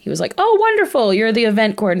event. He was like, oh, wonderful. You're the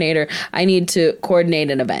event coordinator. I need to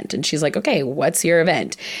coordinate an event. And she's like, okay, what's your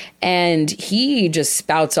event? And he just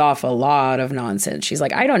spouts off a lot of nonsense. She's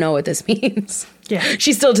like, I don't know what this means. Yeah.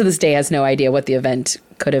 She still to this day has no idea what the event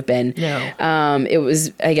could have been. No. It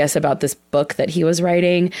was, I guess, about this book that he was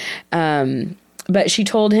writing. But she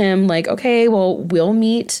told him, like, okay, well, we'll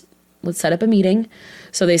meet. Let's set up a meeting.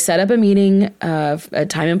 So they set up a meeting, a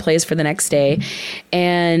time and place for the next day,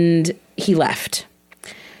 and he left.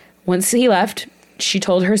 Once he left, she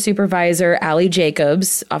told her supervisor,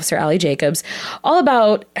 Officer Allie Jacobs, all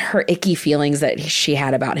about her icky feelings that she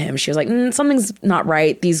had about him. She was like, something's not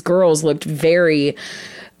right. These girls looked very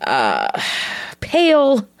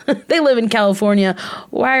pale. They live in California.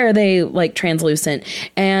 Why are they like translucent?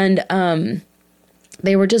 And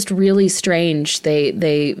they were just really strange. They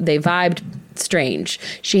vibed strange.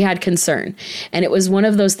 She had concern. And it was one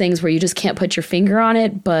of those things where you just can't put your finger on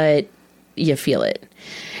it, but you feel it.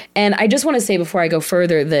 And I just want to say before I go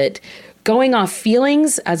further that going off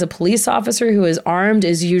feelings as a police officer who is armed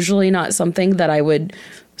is usually not something that I would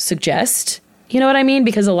suggest. You know what I mean?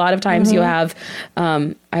 Because a lot of times you have,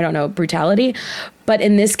 brutality. But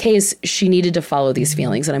in this case, she needed to follow these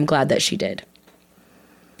feelings, and I'm glad that she did.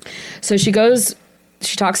 So she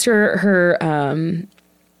talks to her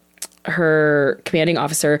her commanding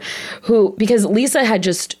officer, who, because Lisa had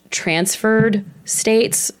just transferred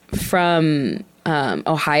states from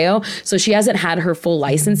Ohio, so she hasn't had her full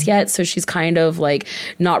license yet, so she's kind of like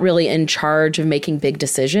not really in charge of making big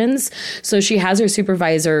decisions. So she has her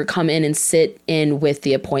supervisor come in and sit in with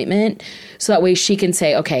the appointment, so that way she can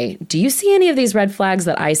say, okay, do you see any of these red flags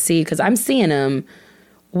that I see? Because I'm seeing them.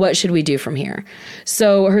 What should we do from here?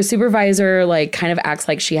 So her supervisor like kind of acts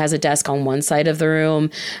like she has a desk on one side of the room.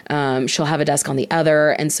 She'll have a desk on the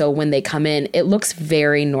other. And so when they come in, it looks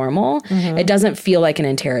very normal. Mm-hmm. It doesn't feel like an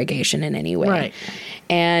interrogation in any way. Right.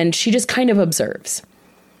 And she just kind of observes.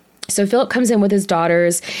 So Philip comes in with his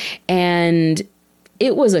daughters, and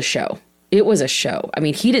it was a show. It was a show. I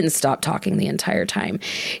mean, he didn't stop talking the entire time.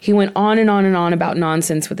 He went on and on and on about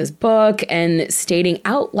nonsense with his book and stating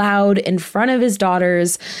out loud in front of his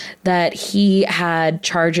daughters that he had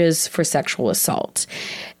charges for sexual assault.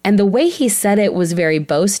 And the way he said it was very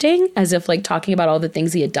boasting, as if like talking about all the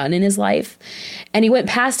things he had done in his life. And he went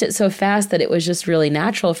past it so fast that it was just really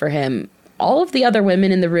natural for him. All of the other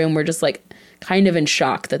women in the room were just like kind of in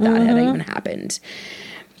shock that had even happened.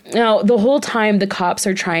 Now, the whole time, the cops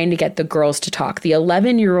are trying to get the girls to talk. The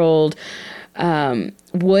 11-year-old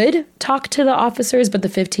would talk to the officers, but the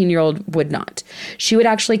 15-year-old would not. She would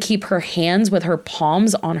actually keep her hands with her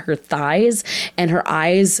palms on her thighs and her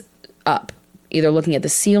eyes up, either looking at the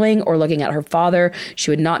ceiling or looking at her father.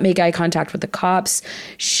 She would not make eye contact with the cops.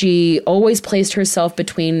 She always placed herself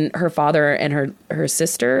between her father and her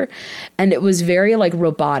sister, and it was very, like,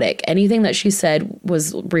 robotic. Anything that she said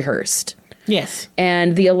was rehearsed. Yes.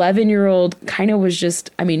 And the 11-year-old kind of was just,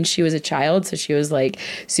 I mean, she was a child, so she was like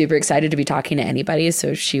super excited to be talking to anybody.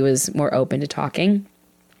 So she was more open to talking.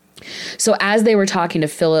 So as they were talking to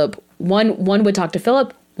Philip, one would talk to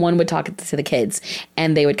Philip, one would talk to the kids,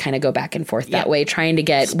 and they would kind of go back and forth that way, trying to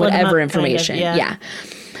get whatever information. Kind of, yeah.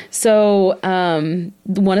 So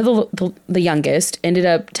one of the youngest ended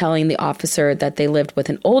up telling the officer that they lived with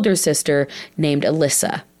an older sister named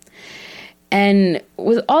Alyssa. And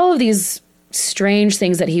with all of these strange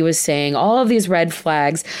things that he was saying, all of these red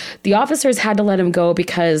flags, the officers had to let him go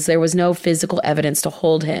because there was no physical evidence to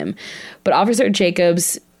hold him. But Officer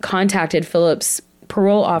Jacobs contacted Philip's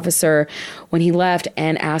parole officer when he left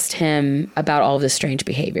and asked him about all of this strange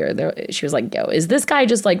behavior. She was like, yo, is this guy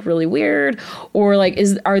just like really weird? Or like,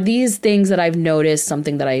 are these things that I've noticed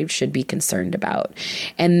something that I should be concerned about?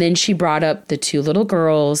 And then she brought up the two little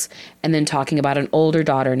girls and then talking about an older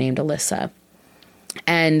daughter named Alyssa.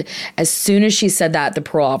 And as soon as she said that, the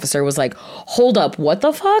parole officer was like, hold up, what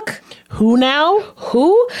the fuck? Who now?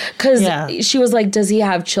 Who? Because she was like, does he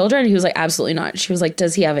have children? He was like, absolutely not. She was like,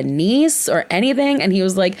 does he have a niece or anything? And he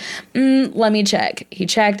was like, let me check. He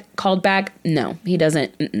checked, called back. No, he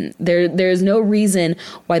doesn't. There's no reason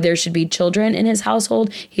why there should be children in his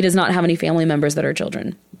household. He does not have any family members that are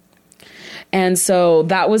children. And so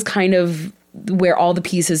that was kind of where all the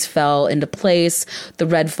pieces fell into place. The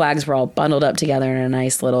red flags were all bundled up together in a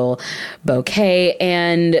nice little bouquet.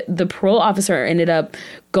 And the parole officer ended up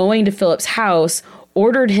going to Philip's house,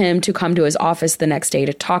 ordered him to come to his office the next day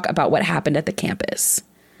to talk about what happened at the campus.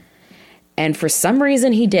 And for some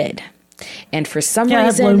reason, he did. And for some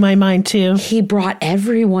reason, that blew my mind too. He brought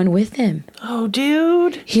everyone with him. Oh,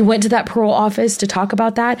 dude. He went to that parole office to talk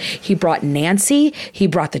about that. He brought Nancy, he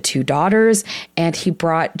brought the two daughters, and he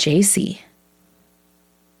brought JC.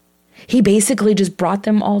 He basically just brought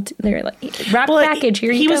them all there, like, package,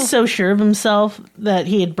 here you go. He was so sure of himself that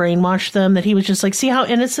he had brainwashed them that he was just like, see how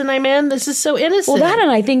innocent I am? This is so innocent. Well, that,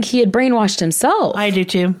 and I think he had brainwashed himself. I do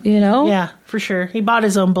too. You know? Yeah, for sure. He bought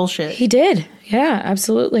his own bullshit. He did. Yeah,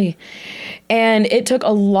 absolutely. And it took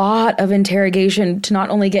a lot of interrogation to not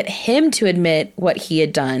only get him to admit what he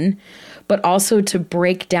had done, but also to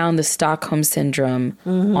break down the Stockholm Syndrome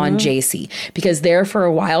on JC. Because there for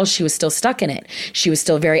a while, she was still stuck in it. She was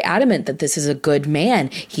still very adamant that this is a good man.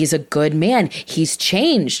 He's a good man. He's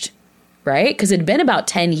changed, right? Because it had been about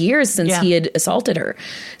 10 years since he had assaulted her.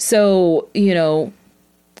 So, you know,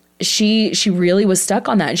 she really was stuck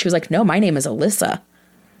on that. And she was like, no, my name is Alyssa.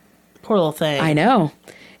 Poor little thing. I know.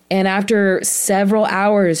 And after several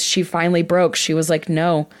hours, she finally broke. She was like,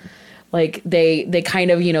 no. Like they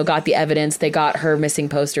kind of, you know, got the evidence. They got her missing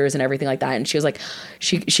posters and everything like that. And she was like,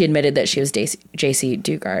 she admitted that she was JC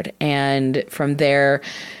Dugard. And from there,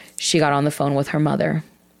 she got on the phone with her mother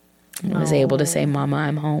and was able to say, Mama,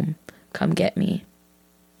 I'm home. Come get me.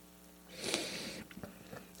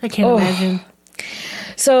 I can't imagine.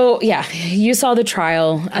 So, yeah, you saw the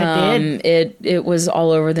trial. I did. It was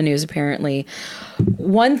all over the news, apparently.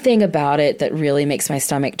 One thing about it that really makes my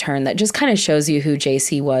stomach turn, that just kind of shows you who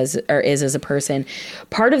JC was or is as a person.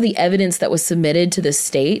 Part of the evidence that was submitted to the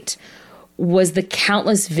state was the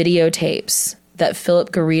countless videotapes that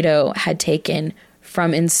Philip Garrido had taken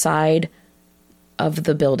from inside of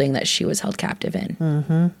the building that she was held captive in.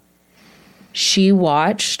 Mm-hmm. She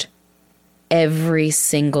watched every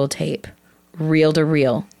single tape, reel to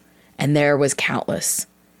reel, and there was countless.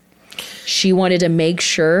 She wanted to make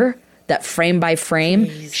sure that frame by frame,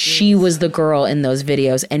 she was the girl in those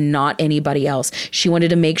videos and not anybody else. She wanted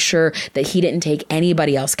to make sure that he didn't take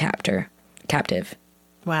anybody else captive.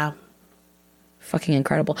 Wow. Fucking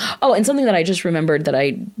incredible. Oh, and something that I just remembered that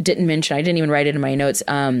I didn't mention, I didn't even write it in my notes.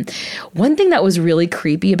 One thing that was really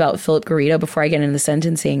creepy about Philip Garrido, before I get into the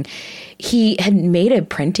sentencing, he had made a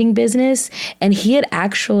printing business, and he had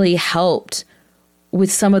actually helped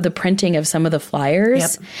with some of the printing of some of the flyers.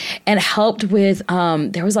 Yep. And helped with,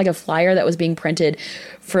 there was like a flyer that was being printed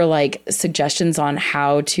for like suggestions on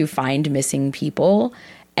how to find missing people.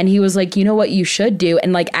 And he was like, you know what you should do?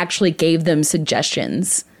 And like actually gave them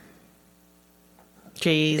suggestions.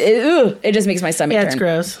 Jeez. It just makes my stomach turn. Yeah, it's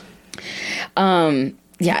gross.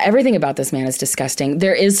 Yeah, everything about this man is disgusting.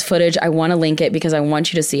 There is footage. I want to link it because I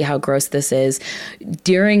want you to see how gross this is.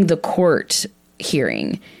 During the court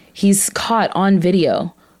hearing, he's caught on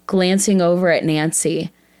video glancing over at Nancy,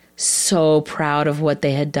 so proud of what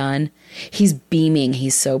they had done. He's beaming.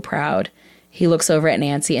 He's so proud. He looks over at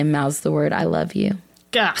Nancy and mouths the word, "I love you."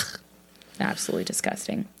 Gah. Absolutely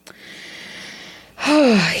disgusting.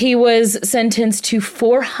 He was sentenced to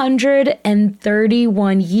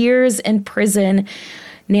 431 years in prison.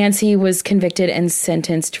 Nancy was convicted and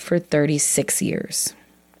sentenced for 36 years.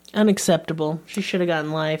 Unacceptable. She should have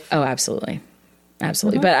gotten life. Oh, absolutely.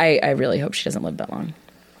 Absolutely. Mm-hmm. But I really hope she doesn't live that long.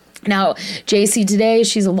 Now, JC today,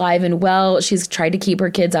 she's alive and well. She's tried to keep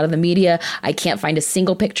her kids out of the media. I can't find a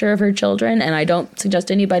single picture of her children, and I don't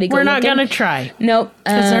suggest anybody go We're not going to try. Nope.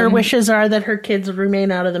 Because her wishes are that her kids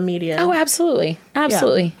remain out of the media. Oh, absolutely.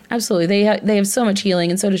 Absolutely. Yeah. Absolutely. They have so much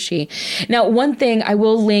healing, and so does she. Now, one thing, I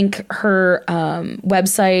will link her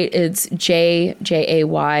website. It's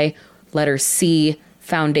JAY, letter C,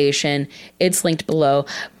 Foundation. It's linked below,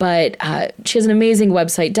 but she has an amazing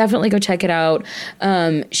website. Definitely go check it out.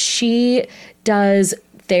 She does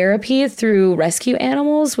therapy through rescue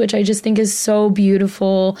animals, which I just think is so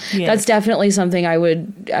beautiful. Yes. That's definitely something I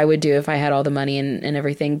would do if I had all the money and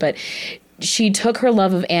everything. But she took her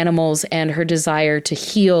love of animals and her desire to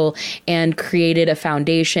heal and created a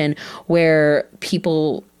foundation where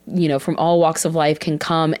people, you know, from all walks of life can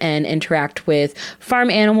come and interact with farm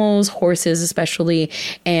animals, horses especially,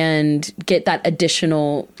 and get that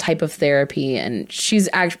additional type of therapy. And she's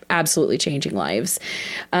absolutely changing lives.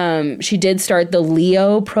 She did start the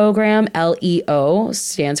LEO program. LEO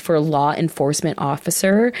stands for Law Enforcement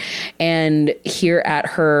Officer. And here at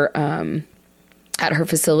her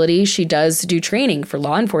facility, she does do training for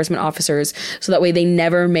law enforcement officers so that way they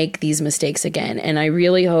never make these mistakes again. And I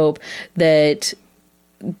really hope that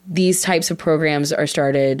these types of programs are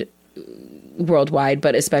started worldwide,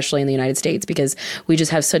 but especially in the United States, because we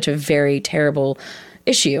just have such a very terrible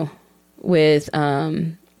issue with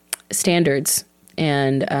standards.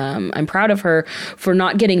 And I'm proud of her for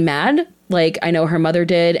not getting mad. Like I know her mother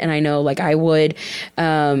did, and I know like I would.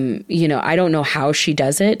 You know, I don't know how she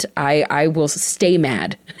does it. I will stay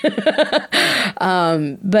mad.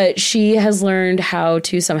 But she has learned how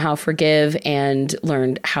to somehow forgive and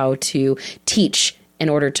learned how to teach in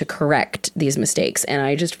order to correct these mistakes. And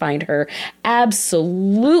I just find her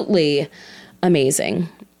absolutely amazing.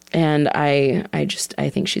 And I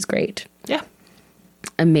think she's great. Yeah.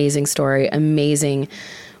 Amazing story, amazing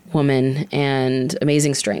woman, and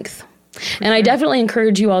amazing strength. And I definitely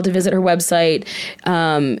encourage you all to visit her website,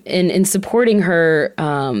 in supporting her,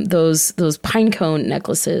 those pinecone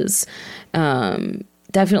necklaces.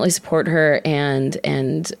 Definitely support her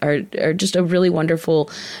and are just a really wonderful,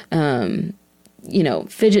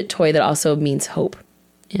 fidget toy that also means hope.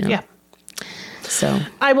 You know? Yeah. So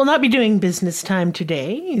I will not be doing business time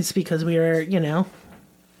today. It's because we are,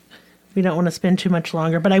 we don't want to spend too much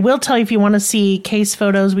longer. But I will tell you, if you want to see case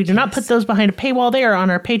photos, we do not put those behind a paywall. They are on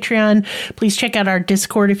our Patreon. Please check out our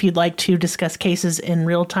Discord if you'd like to discuss cases in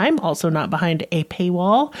real time, also not behind a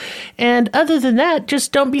paywall. And other than that,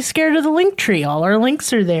 just don't be scared of the link tree. All our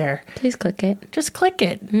links are there. Please click it. Just click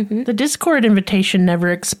it. Mm-hmm. The Discord invitation never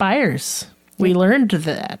expires. We learned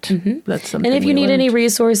that. Mm-hmm. That's something. And if you need any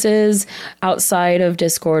resources outside of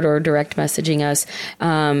Discord or direct messaging us,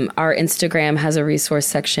 our Instagram has a resource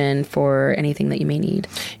section for anything that you may need.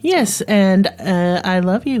 Yes, and I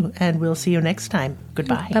love you, and we'll see you next time.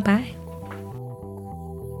 Goodbye. Bye-bye.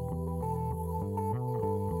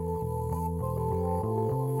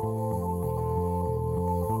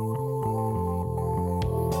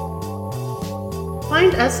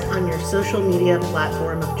 find us on your social media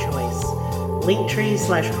platform of choice.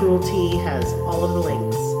 Linktree/Cruelty has all of the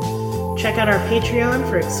links. Check out our Patreon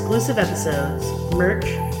for exclusive episodes, merch,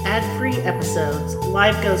 ad-free episodes,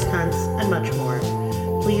 live ghost hunts, and much more.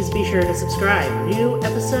 Please be sure to subscribe. New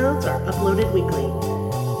episodes are uploaded weekly.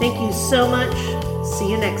 Thank you so much. See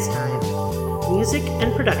you next time. Music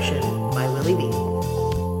and production by Willie B.